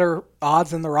have better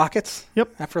odds than the Rockets?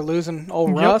 Yep. After losing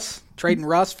old Russ, trading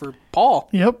Russ for Paul.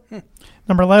 Yep.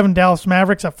 Number 11, Dallas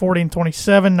Mavericks at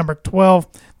 40-27. Number 12,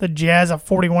 the Jazz at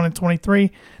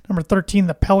 41-23. Number 13,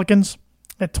 the Pelicans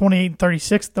at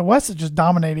 28-36. The West is just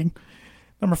dominating.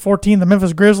 Number 14, the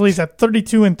Memphis Grizzlies at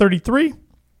 32-33.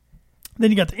 Then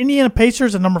you got the Indiana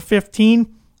Pacers at number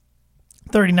 15,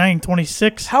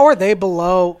 39-26. How are they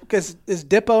below? Because is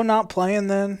Dippo not playing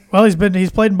then? Well, he's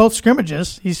played in both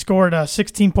scrimmages. He scored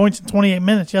 16 points in 28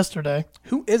 minutes yesterday.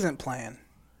 Who isn't playing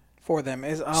for them?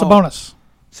 Sabonis.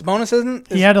 Sabonis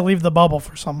isn't? He had to leave the bubble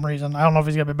for some reason. I don't know if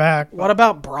he's going to be back. What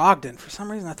about Brogdon? For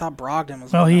some reason, I thought Brogdon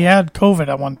was... Well, he had COVID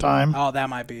at one time. Oh, that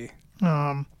might be.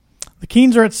 The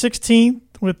Kings are at 16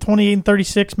 with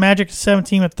 28-36. Magic at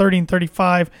 17 with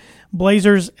 30-35.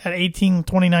 Blazers at 18,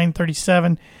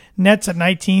 29-37. Nets at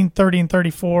 19,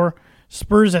 30-34.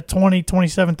 Spurs at 20,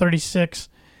 27-36.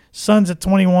 Suns at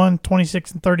 21,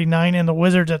 26 and 39, and the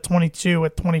Wizards at 22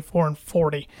 at 24 and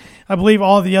 40. I believe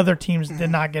all the other teams did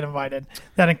not get invited.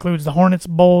 That includes the Hornets,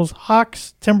 Bulls,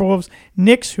 Hawks, Timberwolves,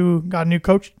 Knicks, who got a new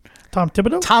coach, Tommy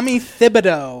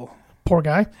Thibodeau. Poor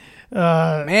guy.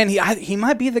 Man, he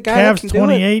might be the guy Cavs that can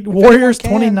 28, do it. Warriors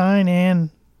 29, and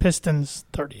Pistons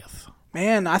 30th.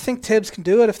 Man, I think Tibbs can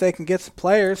do it if they can get some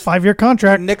players. 5-year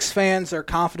contract. Knicks fans are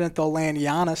confident they'll land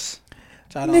Giannis.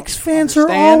 Knicks fans are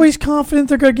always confident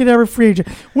they're going to get every free agent.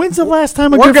 When's the last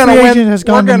time a good free agent has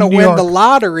gone to New York? We're going to win the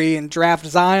lottery and draft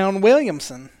Zion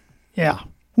Williamson. Yeah.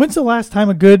 When's the last time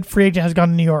a good free agent has gone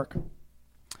to New York?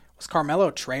 Was Carmelo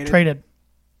traded? Traded.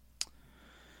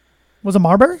 Was it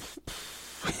Marbury?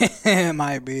 It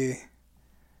might be.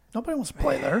 Nobody wants to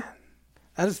play there.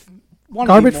 That is one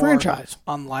garbage of the more franchise.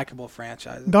 Unlikable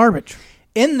franchises. Garbage.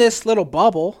 In this little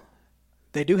bubble,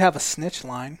 they do have a snitch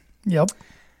line. Yep.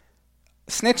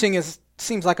 Snitching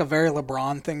seems like a very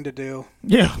LeBron thing to do.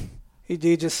 Yeah. He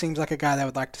just seems like a guy that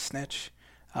would like to snitch.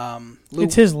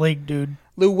 It's his league, dude.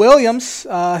 Lou Williams,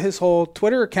 his whole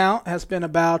Twitter account has been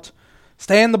about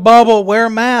stay in the bubble, wear a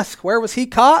mask. Where was he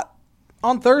caught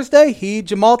on Thursday? He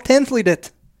Jamal Tinsley'd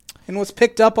it and was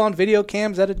picked up on video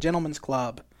cams at a gentleman's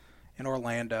club in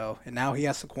Orlando. And now he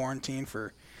has to quarantine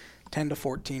for 10 to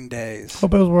 14 days.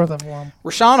 Hope it was worth it for him.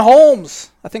 Rashawn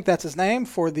Holmes, I think that's his name,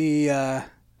 for the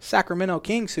Sacramento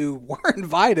Kings, who were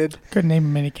invited. Couldn't name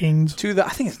him any Kings. I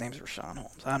think his name's Rashawn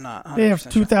Holmes. I'm not. They have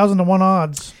 2,000 to 1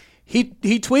 odds. He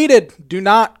tweeted, "Do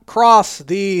not cross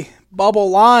the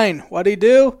bubble line." What'd he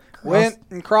do? Went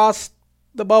and crossed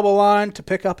the bubble line to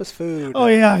pick up his food. Oh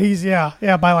yeah, he's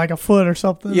by like a foot or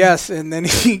something. Yes, and then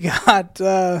he got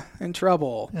in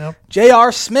trouble. Yep.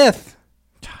 J.R. Smith,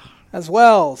 as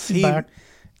well. He back.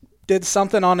 did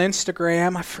something on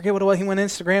Instagram. I forget what it was. He went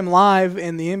Instagram Live,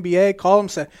 and the NBA called him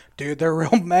and said, "Dude, they're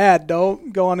real mad.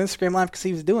 Don't go on Instagram Live," because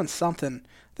he was doing something.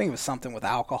 I think it was something with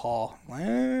alcohol.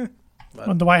 When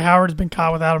Dwight Howard's been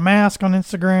caught without a mask on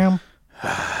Instagram.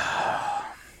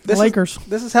 Lakers.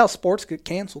 This is how sports get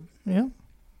canceled. Yeah.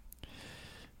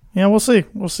 Yeah, we'll see.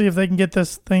 We'll see if they can get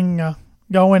this thing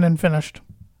going and finished.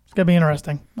 It's going to be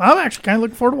interesting. I'm actually kind of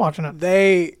looking forward to watching it.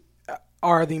 They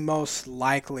are the most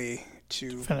likely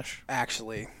to finish.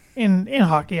 Actually. In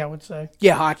hockey, I would say.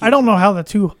 Yeah, hockey. I don't know how the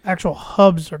two actual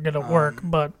hubs are going to work,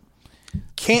 but.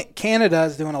 Canada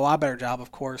is doing a lot better job,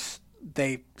 of course.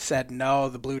 They said no,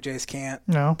 the Blue Jays can't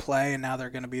play, and now they're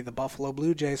going to be the Buffalo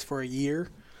Blue Jays for a year,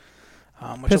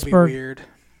 which will be weird.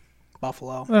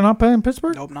 Buffalo. They're not playing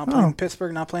Pittsburgh? Nope, not playing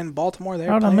Pittsburgh, not playing Baltimore. They're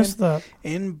How'd I playing miss that?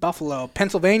 in Buffalo.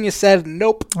 Pennsylvania said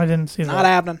nope. I didn't see that. Not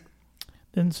happening.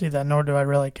 Didn't see that, nor do I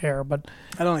really care. But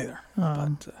I don't either.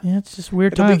 Yeah, it's just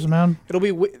weird times, man. It'll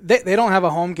be. They don't have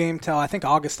a home game till I think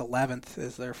August 11th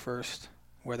is their first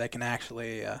where they can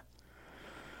actually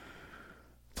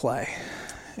play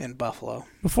in Buffalo.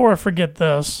 Before I forget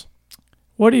this,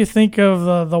 what do you think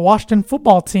of the Washington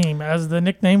football team as the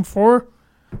nickname for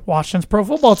Washington's pro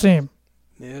football team?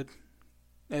 Dude,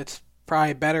 it's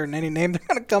probably better than any name they're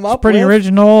going to come up with. Pretty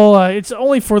original. It's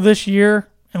only for this year,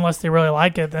 unless they really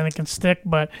like it, then it can stick,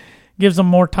 but gives them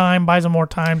more time, buys them more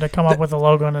time to come up with a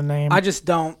logo and a name. I just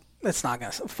don't. It's not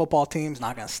going to. Football team's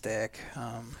not going to stick.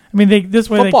 I mean,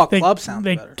 football club sounds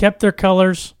they better. Kept their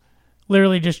colors.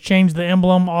 Literally just changed the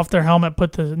emblem off their helmet,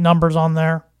 put the numbers on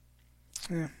there.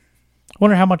 Yeah.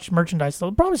 Wonder how much merchandise.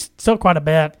 They'll probably sell quite a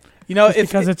bit. You know,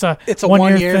 because it's a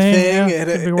 1 year thing. Yeah,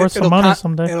 it'll be worth some money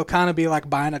someday. It'll kind of be like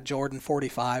buying a Jordan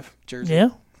 45 jersey. Yeah.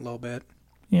 A little bit.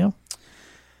 Yeah.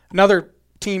 Another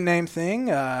team name thing,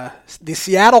 the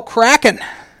Seattle Kraken.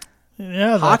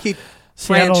 Yeah. Hockey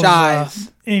franchise.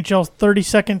 NHL's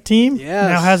 32nd team. Yes.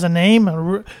 Now has a name.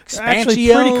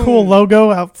 Actually, pretty cool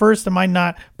logo at first. It might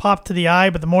not pop to the eye,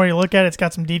 but the more you look at it, it's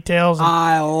got some details.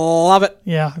 I love it.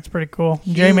 Yeah, it's pretty cool.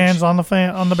 J-Man's on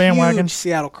the bandwagon. Huge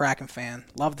Seattle Kraken fan.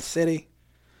 Love the city.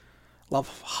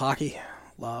 Love hockey.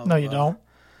 No, you don't.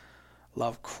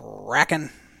 Love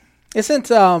Kraken. Isn't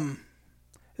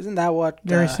that what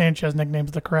Gary Sanchez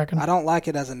nicknames the Kraken? I don't like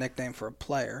it as a nickname for a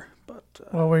player, but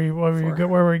where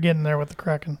were you getting there with the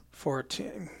Kraken? For a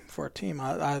team,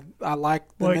 I like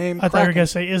the name. I thought you were gonna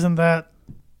say, isn't that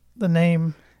the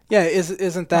name? Yeah,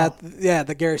 isn't that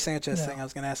the Gary Sanchez thing? I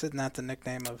was gonna ask, isn't that the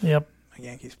nickname of a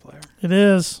Yankees player? It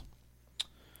is.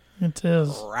 It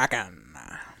is. Kraken.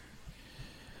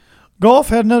 Golf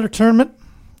had another tournament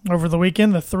over the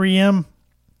weekend. The 3M.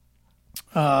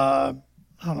 I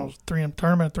don't know, 3M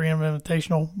tournament, 3M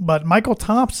Invitational, but Michael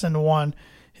Thompson won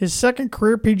his second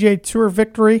career PGA Tour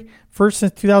victory, first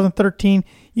since 2013.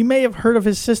 You may have heard of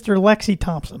his sister, Lexi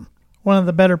Thompson, one of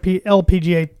the better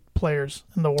LPGA players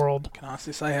in the world. Can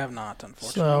honestly say I have not,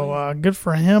 unfortunately. So good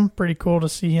for him. Pretty cool to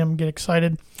see him get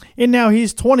excited. And now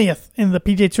he's 20th in the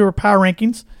PGA Tour Power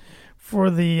Rankings for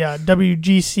the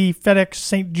WGC FedEx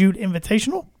St. Jude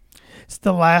Invitational. It's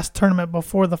the last tournament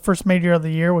before the first major of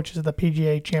the year, which is the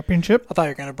PGA Championship. I thought you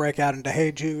were going to break out into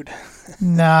Hey Jude.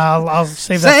 Nah, I'll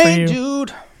save that for you. St.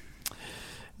 Jude.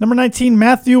 Number 19,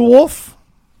 Matthew Wolff.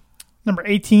 Number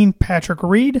 18, Patrick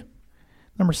Reed.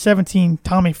 Number 17,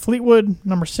 Tommy Fleetwood.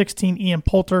 Number 16, Ian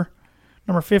Poulter.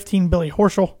 Number 15, Billy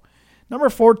Horschel. Number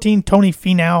 14, Tony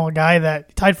Finau, a guy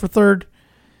that tied for third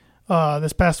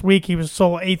this past week. He was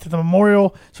solo 8th at the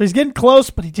Memorial. So he's getting close,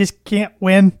 but he just can't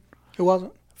win. Who was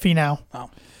it? Finau.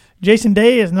 Oh. Jason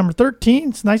Day is number 13.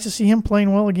 It's nice to see him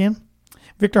playing well again.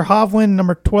 Victor Hovland,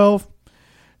 number 12.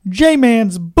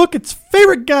 J-Man's Booket's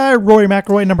favorite guy, Rory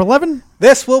McIlroy, number 11.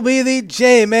 This will be the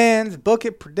J-Man's Book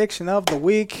It prediction of the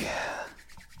week.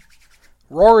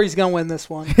 Rory's going to win this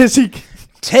one. Is he?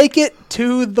 Take it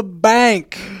to the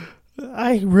bank.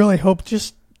 I really hope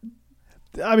there's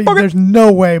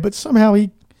no way, but somehow he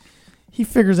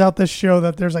figures out this show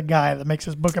that there's a guy that makes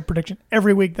his Book It prediction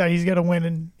every week that he's going to win,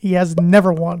 and he has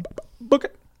never won. Book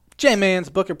It. J-Man's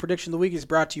Book It prediction of the week is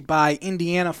brought to you by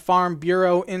Indiana Farm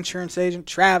Bureau insurance agent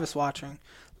Travis Watching.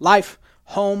 Life,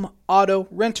 home, auto,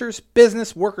 renters,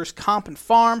 business, workers' comp, and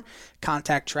farm.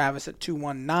 Contact Travis at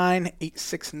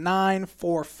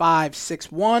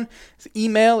 219-869-4561. His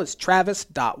email is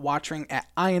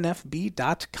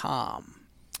travis.watching@infb.com.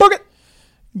 Book it!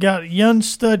 Got young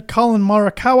stud Colin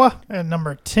Morikawa at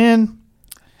number 10.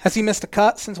 Has he missed a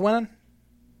cut since winning?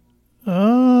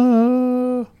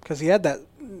 Because he had that.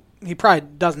 He probably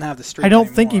doesn't have the streak. I don't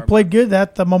think he played good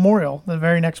at the Memorial the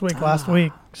very next week, last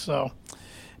week. So,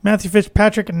 Matthew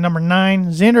Fitzpatrick at number 9.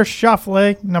 Xander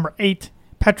Schauffele, number 8.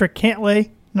 Patrick Cantlay,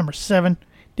 number 7.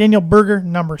 Daniel Berger,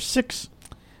 number 6.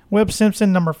 Webb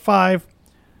Simpson, number 5.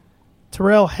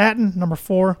 Terrell Hatton, number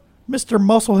 4. Mr.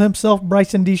 Muscle himself,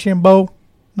 Bryson DeChambeau,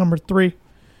 number 3.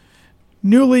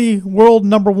 Newly world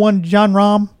number 1, John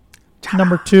Rahm,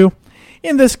 number 2.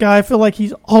 And this guy, I feel like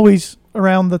he's always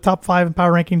around the top 5 in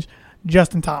power rankings,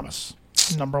 Justin Thomas,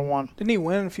 number 1. Didn't he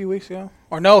win a few weeks ago?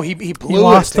 Or no, he blew He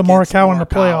lost to Morikawa in the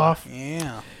playoff.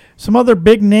 Yeah. Some other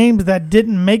big names that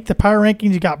didn't make the power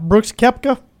rankings, you got Brooks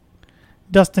Koepka,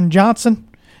 Dustin Johnson,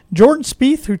 Jordan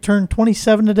Spieth, who turned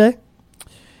 27 today,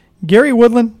 Gary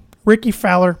Woodland, Ricky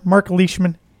Fowler, Mark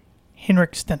Leishman,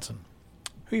 Henrik Stenson.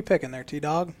 Who you picking there,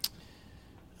 T-Dog?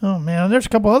 Oh, man, there's a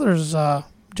couple others.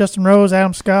 Justin Rose,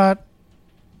 Adam Scott.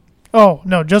 Oh,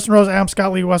 no, Justin Rose, Adam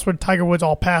Scott, Lee Westwood, Tiger Woods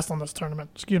all passed on this tournament.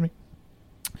 Excuse me.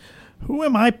 Who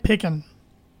am I picking?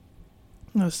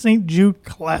 The St. Jude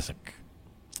Classic.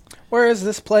 Where is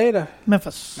this played?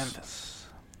 Memphis.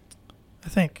 I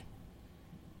think.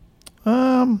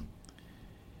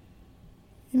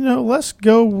 Let's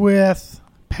go with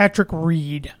Patrick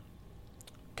Reed.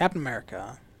 Captain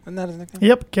America. Isn't that his nickname?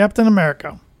 Yep, Captain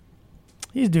America.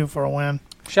 He's due for a win.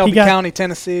 Shelby County,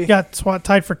 Tennessee. He got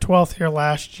tied for 12th here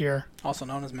last year. Also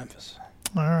known as Memphis.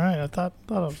 All right, I thought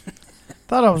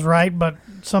I was right, but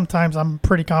sometimes I'm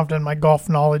pretty confident in my golf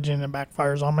knowledge and it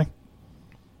backfires on me.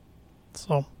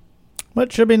 So, but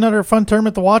it should be another fun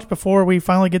tournament to watch before we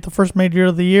finally get the first major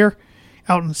of the year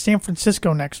out in San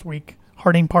Francisco next week,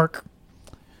 Harding Park.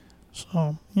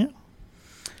 So, yeah.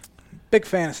 Big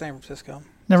fan of San Francisco.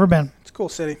 Never been. It's a cool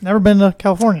city. Never been to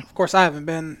California. Of course, I haven't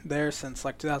been there since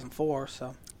 2004,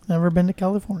 so. Never been to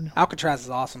California. Alcatraz is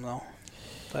awesome, though.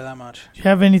 Play that much. Do you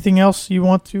have anything else you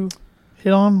want to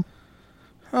hit on?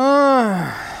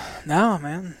 No,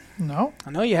 man. No?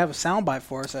 I know you have a soundbite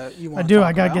for us that you want I to do. talk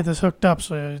I got to about. get this hooked up,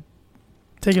 so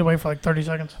take it away for like 30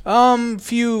 seconds.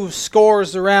 Few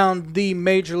scores around the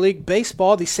Major League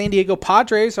Baseball. The San Diego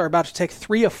Padres are about to take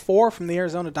 3 of 4 from the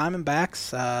Arizona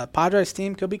Diamondbacks. Padres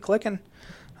team could be clicking.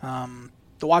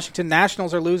 The Washington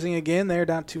Nationals are losing again. They're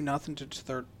down 2-0 to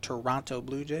the Toronto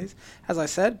Blue Jays. As I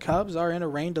said, Cubs are in a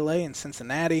rain delay in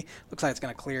Cincinnati. Looks like it's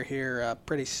going to clear here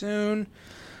pretty soon.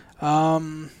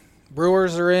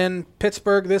 Brewers are in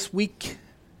Pittsburgh this week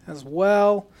as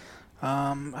well.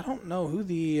 I don't know who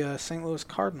the St. Louis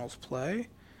Cardinals play.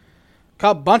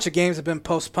 A bunch of games have been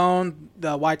postponed.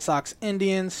 The White Sox,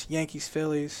 Indians, Yankees,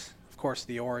 Phillies, of course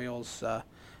the Orioles,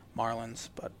 Marlins.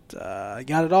 But I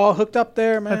got it all hooked up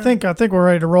there, man. I think we're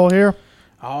ready to roll here.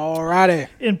 All righty.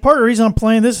 And part of the reason I'm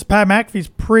playing this is Pat McAfee's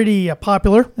pretty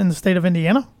popular in the state of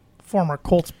Indiana. Former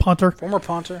Colts punter. Former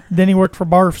punter. Then he worked for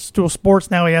Barstool Sports.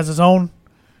 Now he has his own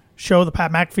show, the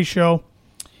Pat McAfee Show.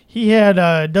 He had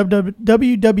a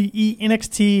WWE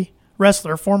NXT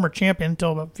wrestler, former champion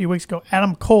until a few weeks ago,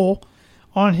 Adam Cole,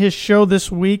 on his show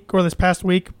this week or this past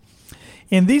week.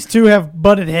 And these two have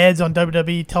butted heads on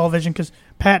WWE television because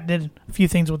Pat did a few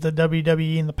things with the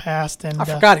WWE in the past. And I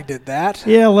forgot he did that.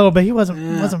 Yeah, a little bit. He wasn't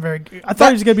very good. I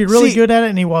thought he was going to be really good at it,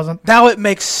 and he wasn't. Now it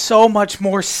makes so much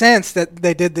more sense that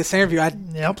they did this interview. I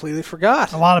completely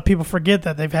forgot. A lot of people forget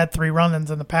that they've had 3 run-ins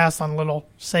in the past on little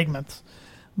segments.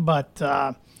 But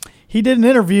he did an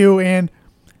interview, and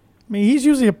he's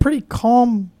usually a pretty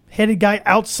calm-headed guy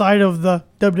outside of the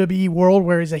WWE world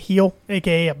where he's a heel,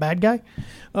 a.k.a. a bad guy.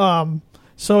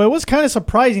 So it was kind of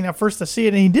surprising at first to see it,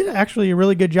 and he did actually a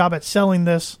really good job at selling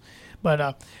this.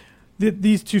 But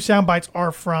these 2 sound bites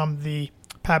are from the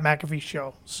Pat McAfee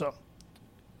show. So,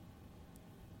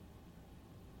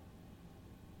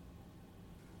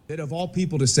 of all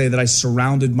people to say that I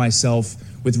surrounded myself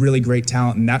with really great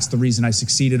talent, and that's the reason I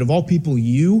succeeded. Of all people,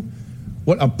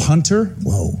 what a punter.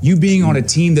 Whoa. You being on a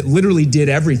team that literally did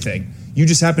everything. You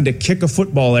just happen to kick a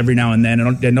football every now and then,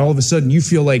 and all of a sudden you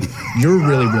feel like you're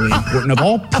really, really important. Of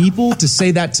all people to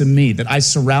say that to me, that I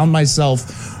surround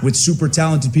myself with super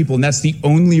talented people, and that's the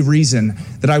only reason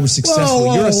that I was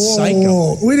successful. You're a psycho.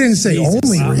 Whoa. We didn't say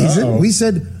only reason. We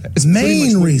said it's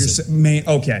main reason.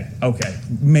 Okay.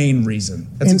 Main reason.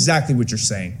 That's exactly what you're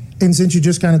saying. And since you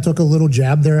just kind of took a little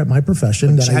jab there at my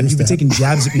profession, You've been taking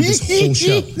jabs at me this whole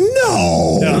show.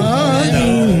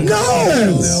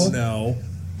 No.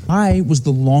 I was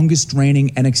the longest reigning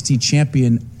NXT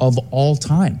champion of all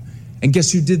time. And guess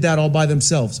who did that all by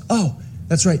themselves? Oh,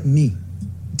 that's right, me.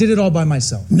 Did it all by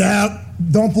myself. No,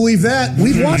 don't believe that.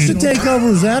 We've watched the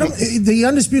takeovers, Adam. The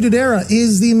Undisputed Era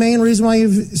is the main reason why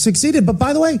you've succeeded. But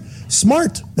by the way,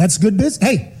 smart. That's good business.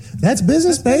 Hey, that's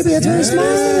business, baby. That's very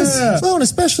smart. Well, and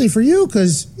especially for you,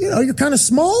 because, you're kind of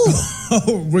small.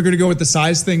 Oh, we're going to go with the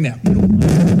size thing now.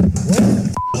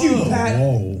 You,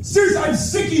 Pat. Seriously, I'm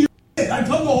sick of your I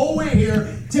come the whole way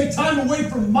here, take time away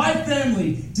from my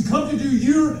family to come to do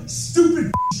your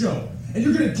stupid show. And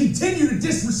you're going to continue to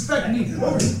disrespect me.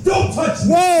 Don't touch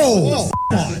me. Whoa.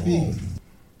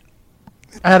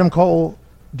 Adam Cole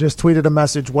just tweeted a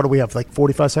message. What do we have, like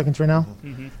 45 seconds right now?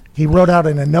 Mm-hmm. He wrote out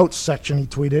in a notes section, he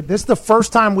tweeted. This is the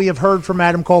first time we have heard from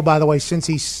Adam Cole, by the way, since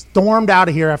he stormed out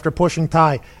of here after pushing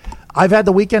Ty. I've had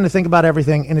the weekend to think about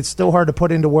everything, and it's still hard to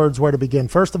put into words where to begin.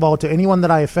 First of all, to anyone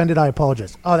that I offended, I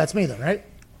apologize. Oh, that's me then, right?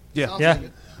 Yeah.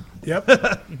 Yep.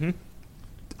 Mm-hmm.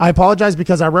 I apologize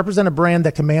because I represent a brand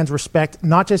that commands respect,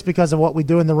 not just because of what we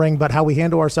do in the ring, but how we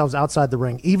handle ourselves outside the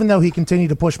ring. Even though he continued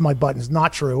to push my buttons,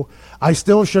 not true. I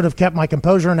still should have kept my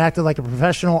composure and acted like a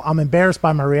professional. I'm embarrassed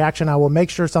by my reaction. I will make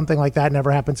sure something like that never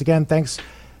happens again. Thanks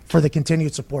for the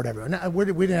continued support, everyone. We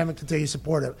didn't have a continued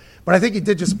support, but I think he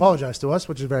did just apologize to us,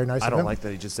 which is very nice of him. I don't like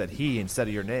that he just said he instead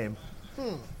of your name.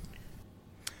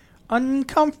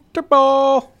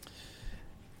 Uncomfortable.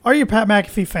 Are you a Pat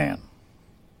McAfee fan?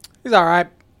 He's all right.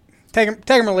 Take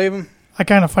him or leave him. I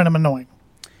kind of find him annoying.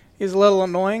 He's a little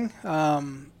annoying.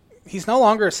 He's no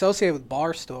longer associated with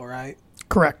Barstool, right?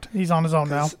 Correct. He's on his own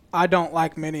now. I don't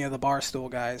like many of the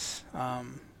Barstool guys.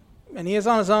 And he is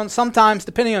on his own. Sometimes,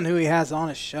 depending on who he has on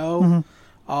his show,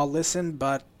 I'll listen.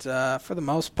 But for the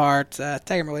most part,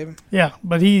 take him or leave him. Yeah,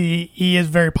 but he is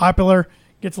very popular.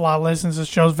 Gets a lot of listens. His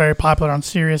show's very popular on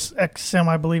Sirius XM,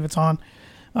 I believe it's on.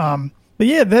 But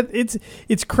yeah,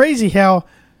 it's crazy how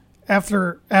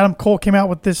after Adam Cole came out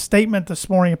with this statement this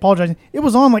morning apologizing, it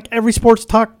was on like every sports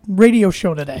talk radio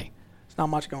show today. There's not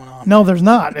much going on. No, there's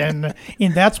not. And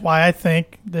that's why I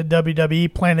think the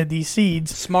WWE planted these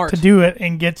seeds to do it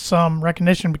and get some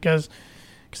recognition because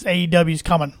AEW's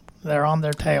coming. They're on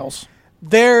their tails.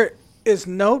 There is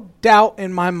no doubt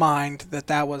in my mind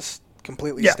that was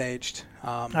completely staged.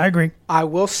 I agree. I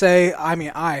will say,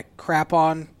 I crap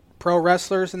on pro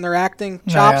wrestlers and their acting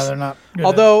chops. Yeah, they're not good.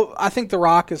 Although I think The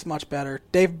Rock is much better.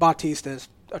 Dave Bautista is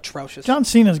atrocious. John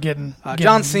Cena's getting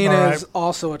John Cena is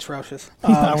also atrocious.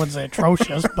 I wouldn't say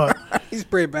atrocious, but he's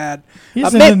pretty bad.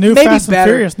 He's in the new Fast and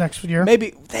Furious next year.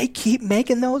 Maybe they keep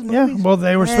making those movies. Yeah, well,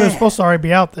 they were supposed to already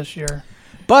be out this year.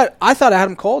 But I thought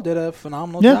Adam Cole did a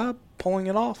phenomenal job pulling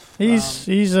it off.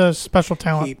 He's a special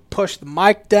talent. He pushed the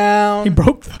mic down. He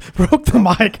broke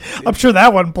the mic. I'm sure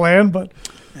that wasn't planned, but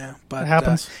it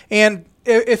happens. And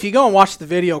if you go and watch the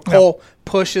video, Cole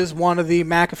pushes one of the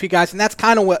McAfee guys, and that's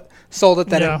kind of what sold it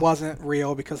that it wasn't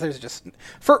real because there's just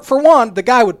for one, the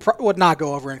guy would not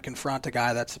go over and confront a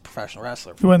guy that's a professional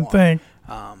wrestler. You wouldn't think.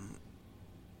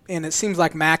 And it seems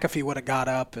like McAfee would have got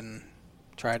up and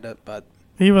tried to, but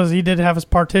he did have his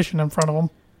partition in front of him.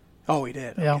 Oh, he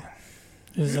did. Yeah,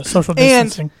 his social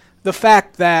distancing. And the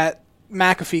fact that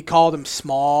McAfee called him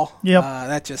small. Yep.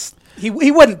 That just he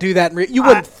wouldn't do that. You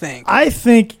wouldn't think. I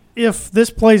think if this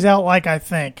plays out like I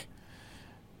think,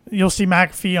 you'll see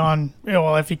McAfee on,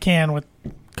 if he can, with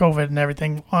COVID and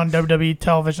everything on WWE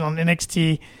television, on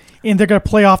NXT, and they're going to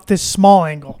play off this small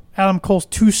angle. Adam Cole's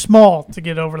too small to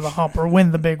get over the hump or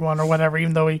win the big one or whatever,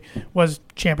 even though he was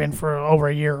champion for over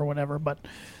a year or whatever. But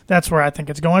that's where I think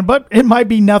it's going. But it might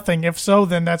be nothing. If so,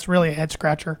 then that's really a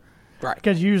head-scratcher. Right.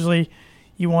 Because usually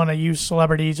you want to use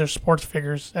celebrities or sports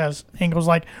figures as angles,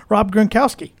 like Rob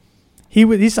Gronkowski.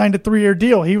 He signed a 3-year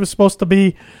deal. He was supposed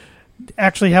to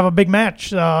actually have a big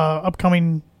match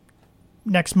upcoming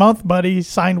next month, but he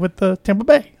signed with the Tampa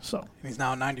Bay. So He's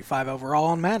now 95 overall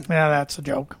on Madden. yeah, that's a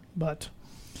joke. But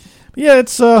yeah,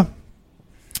 it's one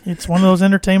of those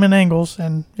entertainment angles,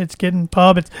 and it's getting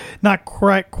pub. It's not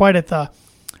quite at the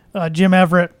Jim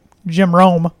Everett, Jim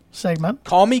Rome segment.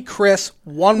 Call me Chris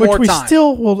one more time. Which we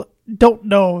still don't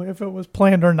know if it was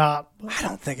planned or not. I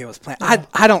don't think it was planned.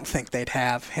 I don't think they'd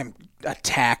have him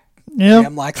attack Yeah.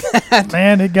 Jim like that.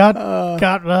 Man, it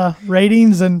got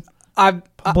ratings and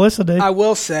publicity. I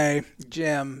will say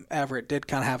Jim Everett did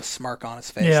kind of have a smirk on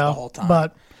his face the whole time.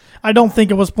 But I don't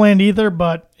think it was planned either,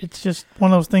 but it's just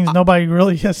one of those things nobody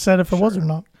really has said if it was or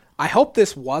not. I hope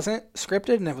this wasn't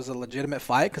scripted and it was a legitimate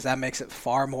fight, because that makes it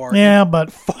far more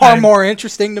more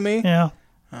interesting to me. Yeah.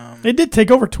 It did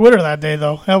take over Twitter that day,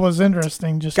 though. That was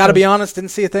interesting. Just got to be honest,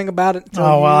 didn't see a thing about it until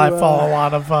I follow a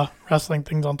lot of wrestling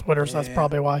things on Twitter, so that's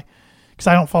probably why. Because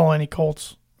I don't follow any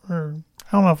Colts. Or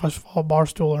I don't know if I follow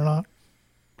Barstool or not.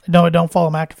 No, I don't follow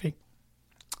McAfee.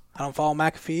 I don't follow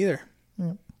McAfee either.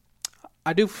 Yeah.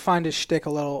 I do find his shtick a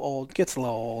little old. Gets a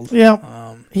little old.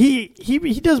 Yeah.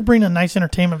 He does bring a nice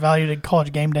entertainment value to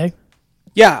College Game Day.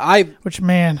 Yeah, which,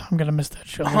 man, I'm going to miss that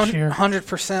show this year.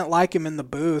 100% like him in the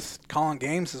booth, calling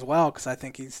games as well, because I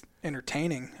think he's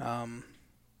entertaining.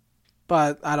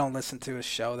 But I don't listen to his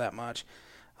show that much.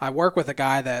 I work with a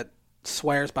guy that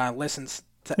swears by and listens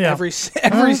to every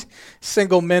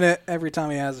single minute every time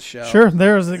he has a show. Sure,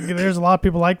 there's a lot of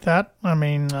people like that. I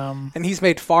mean, and he's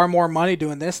made far more money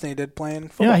doing this than he did playing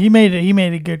football. Yeah, he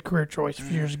made a good career choice a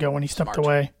few years ago when he stepped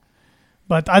away.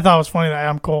 But I thought it was funny that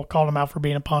Adam Cole called him out for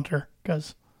being a punter,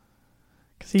 because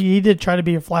he did try to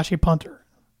be a flashy punter.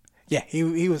 Yeah,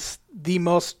 he was the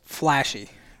most flashy,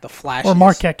 the flashiest. Or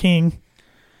Marquette King.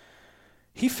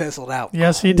 He fizzled out.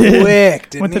 Yes, he did.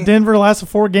 Quick, Went to Denver, lasted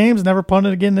 4 games, never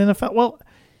punted again in the NFL. Well,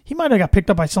 he might have got picked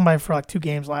up by somebody for like 2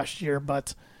 games last year,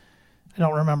 but I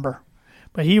don't remember.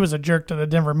 But he was a jerk to the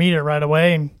Denver media right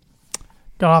away and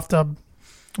got off to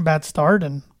a bad start.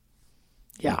 And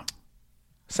yeah.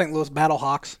 St. Louis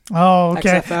Battlehawks. Oh,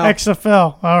 okay.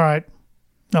 XFL. All right.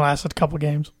 That lasted a couple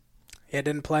games. Yeah,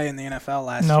 didn't play in the NFL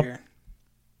last year.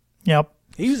 Yep.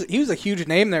 He was a huge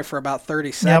name there for about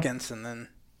 30 seconds, and then.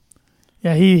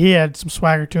 Yeah, he had some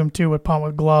swagger to him too, with punt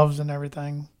with gloves and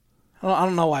everything. I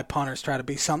don't know why punters try to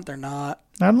be something they're not.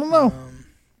 I don't know.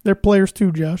 They're players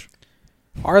too, Josh.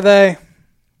 Are they?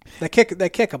 They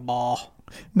kick a ball.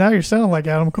 Now you're sounding like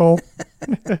Adam Cole.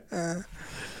 I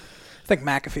think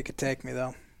McAfee could take me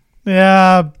though.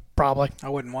 Yeah, probably. I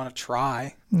wouldn't want to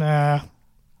try. Nah,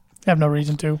 have no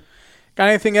reason to. Got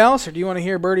anything else, or do you want to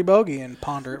hear Birdie Bogey and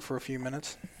ponder it for a few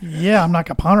minutes? Yeah, I'm not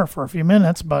gonna ponder it for a few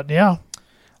minutes, but yeah.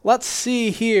 Let's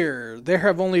see here. There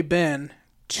have only been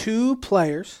 2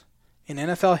 players in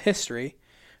NFL history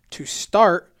to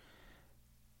start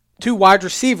 2 wide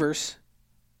receivers.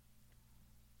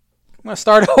 I'm going to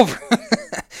start over.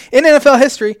 In NFL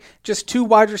history, just 2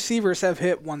 wide receivers have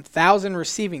hit 1,000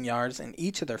 receiving yards in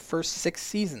each of their first 6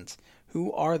 seasons.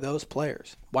 Who are those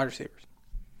players? Wide receivers.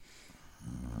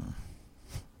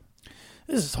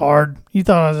 This is hard. You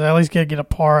thought I was at least going to get a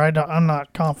par. I'm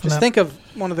not confident. Just think of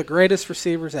one of the greatest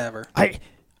receivers ever. I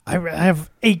have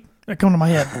 8 that come to my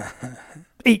head.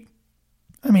 8.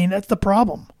 I mean, that's the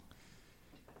problem.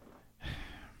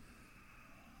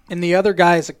 And the other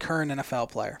guy is a current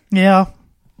NFL player. Yeah.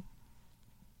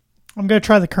 I'm going to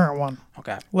try the current one.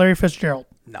 Okay. Larry Fitzgerald.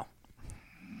 No.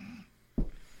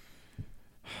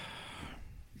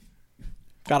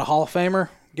 Got a Hall of Famer?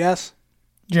 Guess?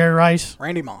 Jerry Rice.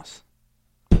 Randy Moss.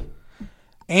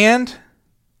 And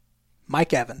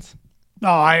Mike Evans. Oh,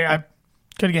 I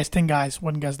could have guessed 10 guys.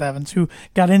 Wouldn't guess Evans, who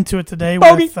got into it today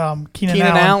with Keenan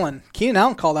Allen. Keenan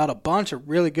Allen called out a bunch of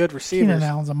really good receivers. Keenan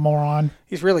Allen's a moron.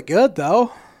 He's really good,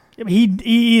 though. Yeah, but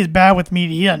he is bad with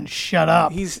media. He doesn't shut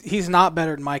up. He's not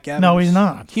better than Mike Evans. No, he's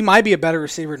not. He might be a better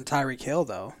receiver than Tyreek Hill,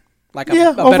 though. Like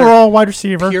overall wide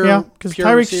receiver. Because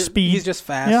Tyreek's receiver. speed. He's just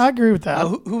fast. Yeah, I agree with that.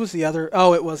 Who was the other?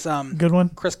 Oh, it was Goodwin.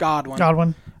 Chris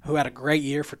Godwin. Who had a great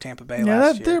year for Tampa Bay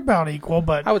last year. They're about equal,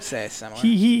 but I would say similar.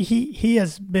 He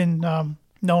has been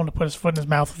known to put his foot in his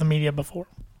mouth with the media before.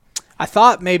 I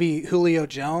thought maybe Julio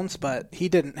Jones, but he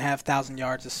didn't have 1,000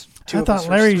 yards. I thought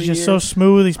Larry's just so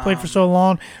smooth. He's played for so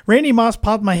long. Randy Moss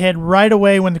popped in my head right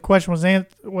away when the question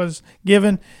was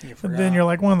given. And then you're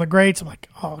like, one of the greats. I'm like,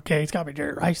 oh, okay, it's got to be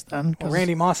Jerry Rice then. Well,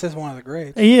 Randy Moss is one of the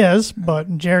greats. He is,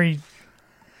 but Jerry,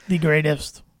 the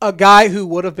greatest. A guy who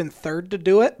would have been third to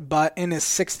do it, but in his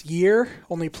 6th year,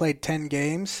 only played 10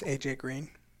 games, A.J. Green.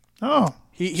 Oh.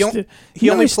 He only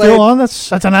played, still on?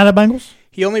 That's a night of Bengals?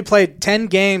 He only played 10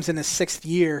 games in his 6th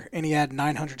year, and he had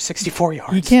 964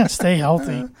 yards. He can't stay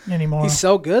healthy anymore. He's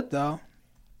so good, though.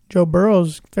 Joe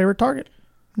Burrow's favorite target.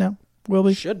 No, will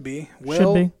be. Should be.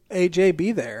 Will AJ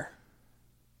be there?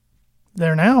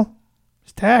 There now.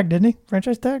 He's tagged, didn't he?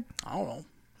 Franchise tag? I don't know.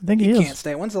 I think he is. He can't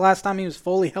stay. When's the last time he was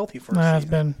fully healthy for a season? It's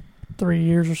been 3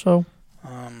 years or so.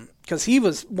 Because he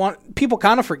was one. People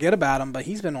kind of forget about him, but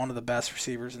he's been one of the best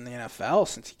receivers in the NFL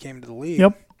since he came to the league.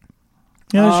 Yep.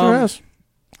 Yeah, he sure has.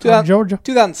 Georgia.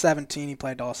 2017, he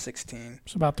played all 16.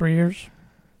 It's about 3 years.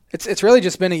 It's really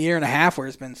just been a year and a half where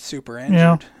he's been super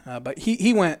injured. Yeah. But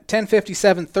he went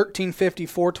 1057, 1350,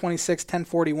 426,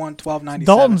 1041, 1297.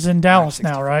 Dalton's in Dallas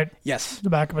now, right? Yes. The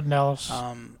backup in Dallas.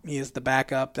 He is the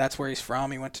backup. That's where he's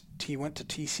from. He went to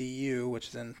TCU, which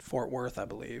is in Fort Worth, I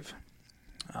believe.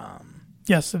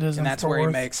 Yes, it is. And that's where he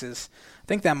makes his. I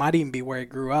think that might even be where he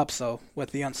grew up. So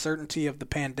with the uncertainty of the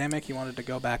pandemic, he wanted to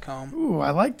go back home. Ooh,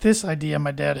 I like this idea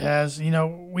my dad has. You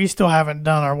know, we still haven't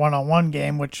done our one-on-one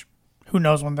game, which who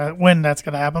knows when that's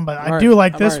going to happen. But I do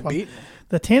like this one.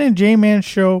 The Tan and J-Man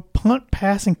Show punt,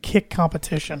 pass, and kick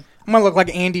competition. I'm going to look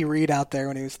like Andy Reid out there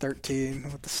when he was 13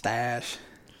 with the stash.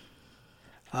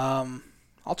 I'll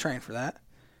train for that.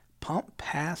 Punt,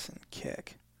 pass, and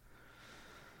kick.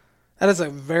 That's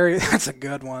a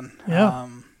good one. Yeah.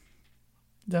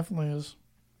 Definitely is.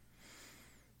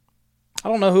 I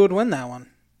don't know who would win that one.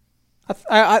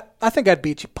 I think I'd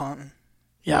beat you punting.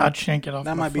 Yeah, I'd shank it off.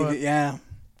 That might be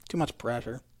too much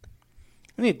pressure.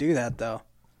 We need to do that though.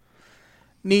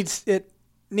 It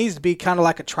needs to be kind of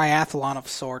like a triathlon of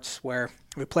sorts where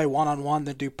we play 1-on-1,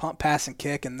 then do punt, pass, and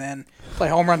kick, and then play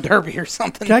home run derby or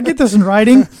something. Can I get this in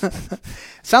writing?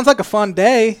 Sounds like a fun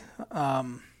day.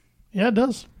 Yeah, it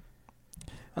does.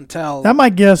 Until that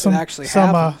might get some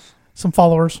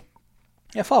followers.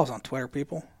 Yeah, follow us on Twitter,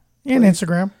 people. And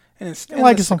Instagram. And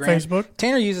like us on Facebook.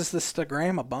 Tanner uses the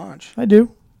Instagram a bunch. I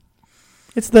do.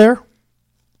 It's there.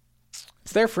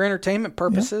 It's there for entertainment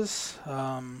purposes.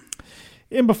 Yeah.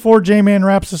 And before J-Man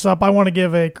wraps this up, I want to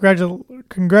give a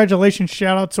congratulations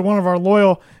shout-out to one of our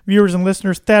loyal viewers and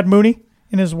listeners, Thad Mooney,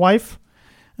 and his wife.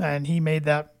 And he made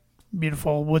that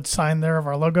beautiful wood sign there of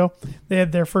our logo. They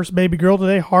had their first baby girl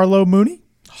today, Harlow Mooney.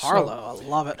 Harlow, I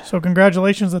love it. So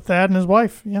congratulations to Thad and his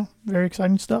wife. Yeah, very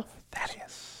exciting stuff. That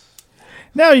is.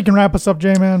 Now you can wrap us up,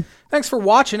 J-Man. Thanks for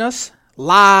watching us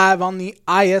live on the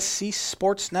ISC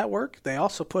Sports Network. They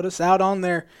also put us out on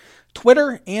their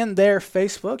Twitter and their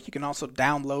Facebook. You can also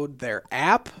download their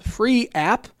app, free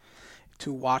app,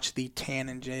 to watch the Tan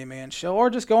and J-Man Show, or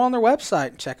just go on their website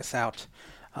and check us out.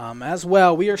 As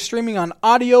well, we are streaming on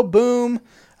Audio Boom,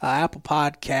 Apple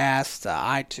Podcasts,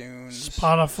 iTunes,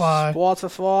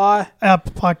 Spotify.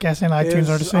 Apple Podcasts and iTunes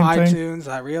are the same thing. iTunes,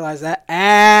 I realize that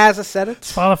as I said it.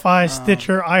 Spotify,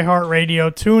 Stitcher,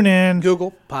 iHeartRadio, TuneIn,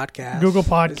 Google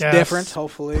Podcasts. It's different,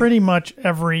 hopefully. Pretty much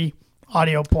every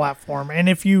audio platform. And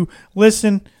if you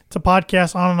listen to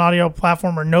podcasts on an audio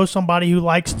platform or know somebody who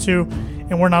likes to,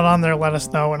 and we're not on there, let us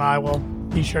know, and I will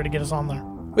be sure to get us on there.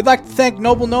 We'd like to thank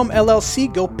Noble Gnome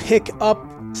LLC. Go pick up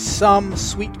some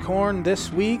sweet corn this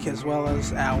week, as well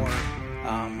as our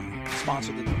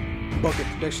sponsor, the Book of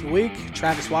Prediction of the Week,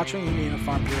 Travis Watching, Indiana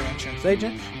Farm Bureau Insurance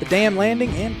Agent, The Dam Landing,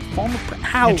 and Performer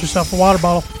House. Get yourself a water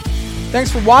bottle.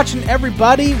 Thanks for watching,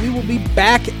 everybody. We will be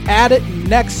back at it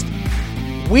next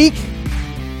week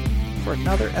for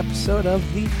another episode of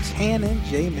the Tan and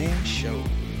J-Man Show.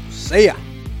 See ya.